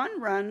Fun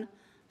Run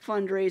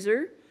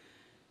fundraiser,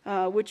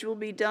 which will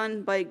be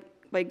done by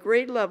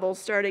grade level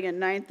starting at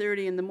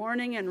 9:30 in the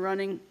morning and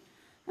running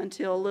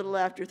until a little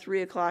after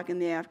 3 o'clock in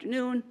the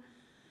afternoon.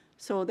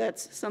 So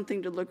that's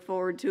something to look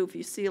forward to. If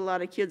you see a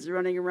lot of kids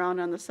running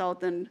around on the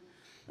south end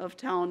of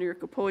town near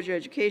Kaposia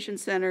Education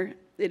Center,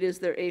 it is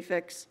their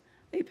Apex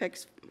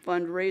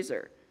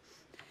fundraiser.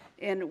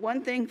 And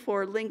one thing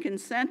for Lincoln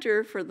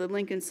Center, for the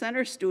Lincoln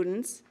Center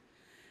students,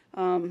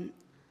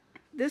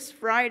 this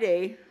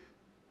Friday,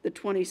 the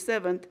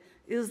 27th,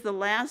 is the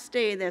last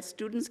day that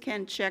students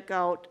can check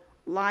out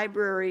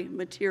library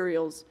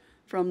materials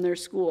from their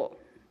school.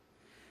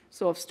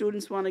 So if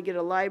students want to get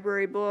a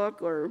library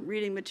book or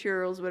reading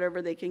materials,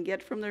 whatever they can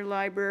get from their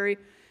library,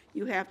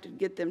 you have to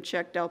get them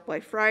checked out by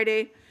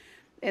Friday.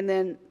 And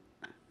then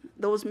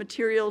those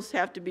materials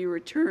have to be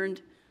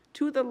returned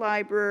to the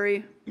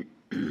library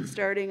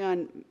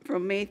starting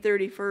from May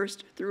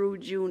 31st through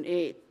June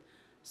 8th.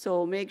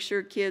 So make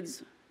sure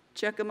kids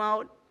check them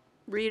out,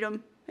 read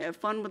them, have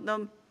fun with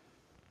them.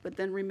 But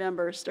then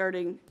remember,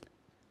 starting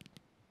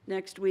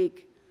next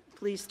week,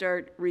 please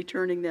start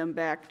returning them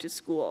back to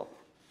school.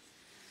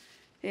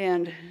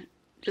 And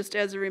just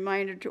as a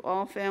reminder to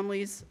all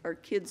families, our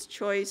Kids'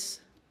 Choice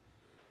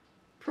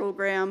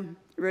program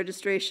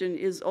registration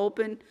is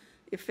open.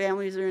 If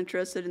families are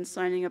interested in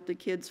signing up the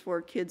kids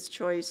for Kids'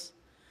 Choice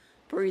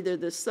for either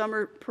the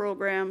summer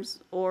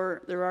programs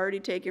or they're already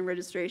taking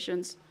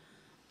registrations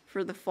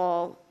for the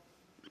fall,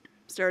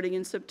 starting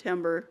in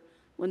September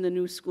when the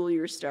new school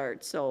year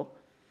starts. So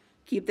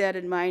keep that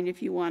in mind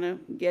if you want to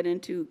get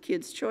into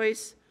Kids'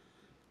 Choice.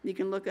 You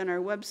can look on our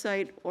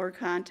website or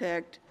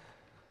contact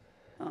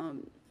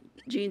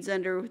Jean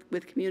Zender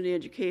with Community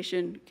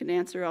Education, can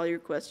answer all your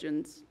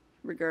questions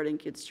regarding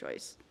Kids'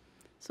 Choice.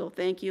 So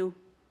thank you,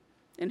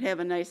 and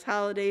have a nice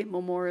holiday.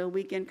 Memorial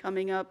Weekend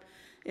coming up.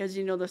 As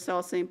you know, the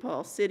South St.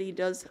 Paul City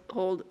does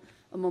hold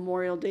a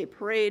Memorial Day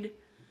parade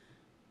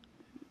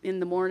in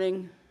the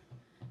morning,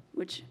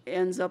 which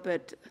ends up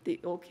at the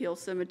Oak Hill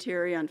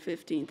Cemetery on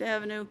 15th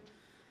Avenue.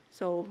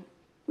 So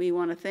we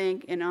want to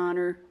thank and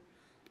honor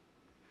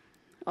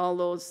all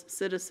those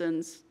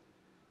citizens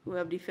who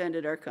have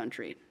defended our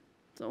country.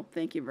 So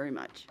thank you very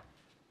much.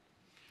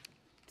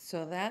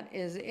 So that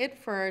is it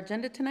for our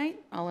agenda tonight.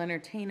 I'll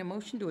entertain a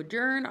motion to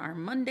adjourn our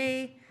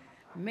Monday,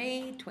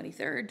 May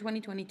 23rd,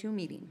 2022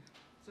 meeting.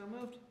 So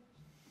moved.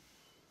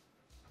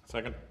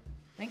 Second.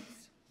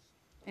 Thanks.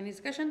 Any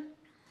discussion?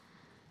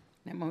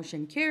 That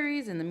motion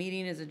carries and the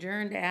meeting is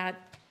adjourned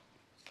at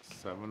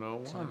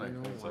 7:01, I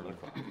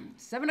think.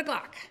 7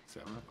 o'clock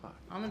 7 o'clock.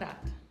 on the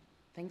dot.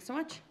 Thanks so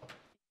much.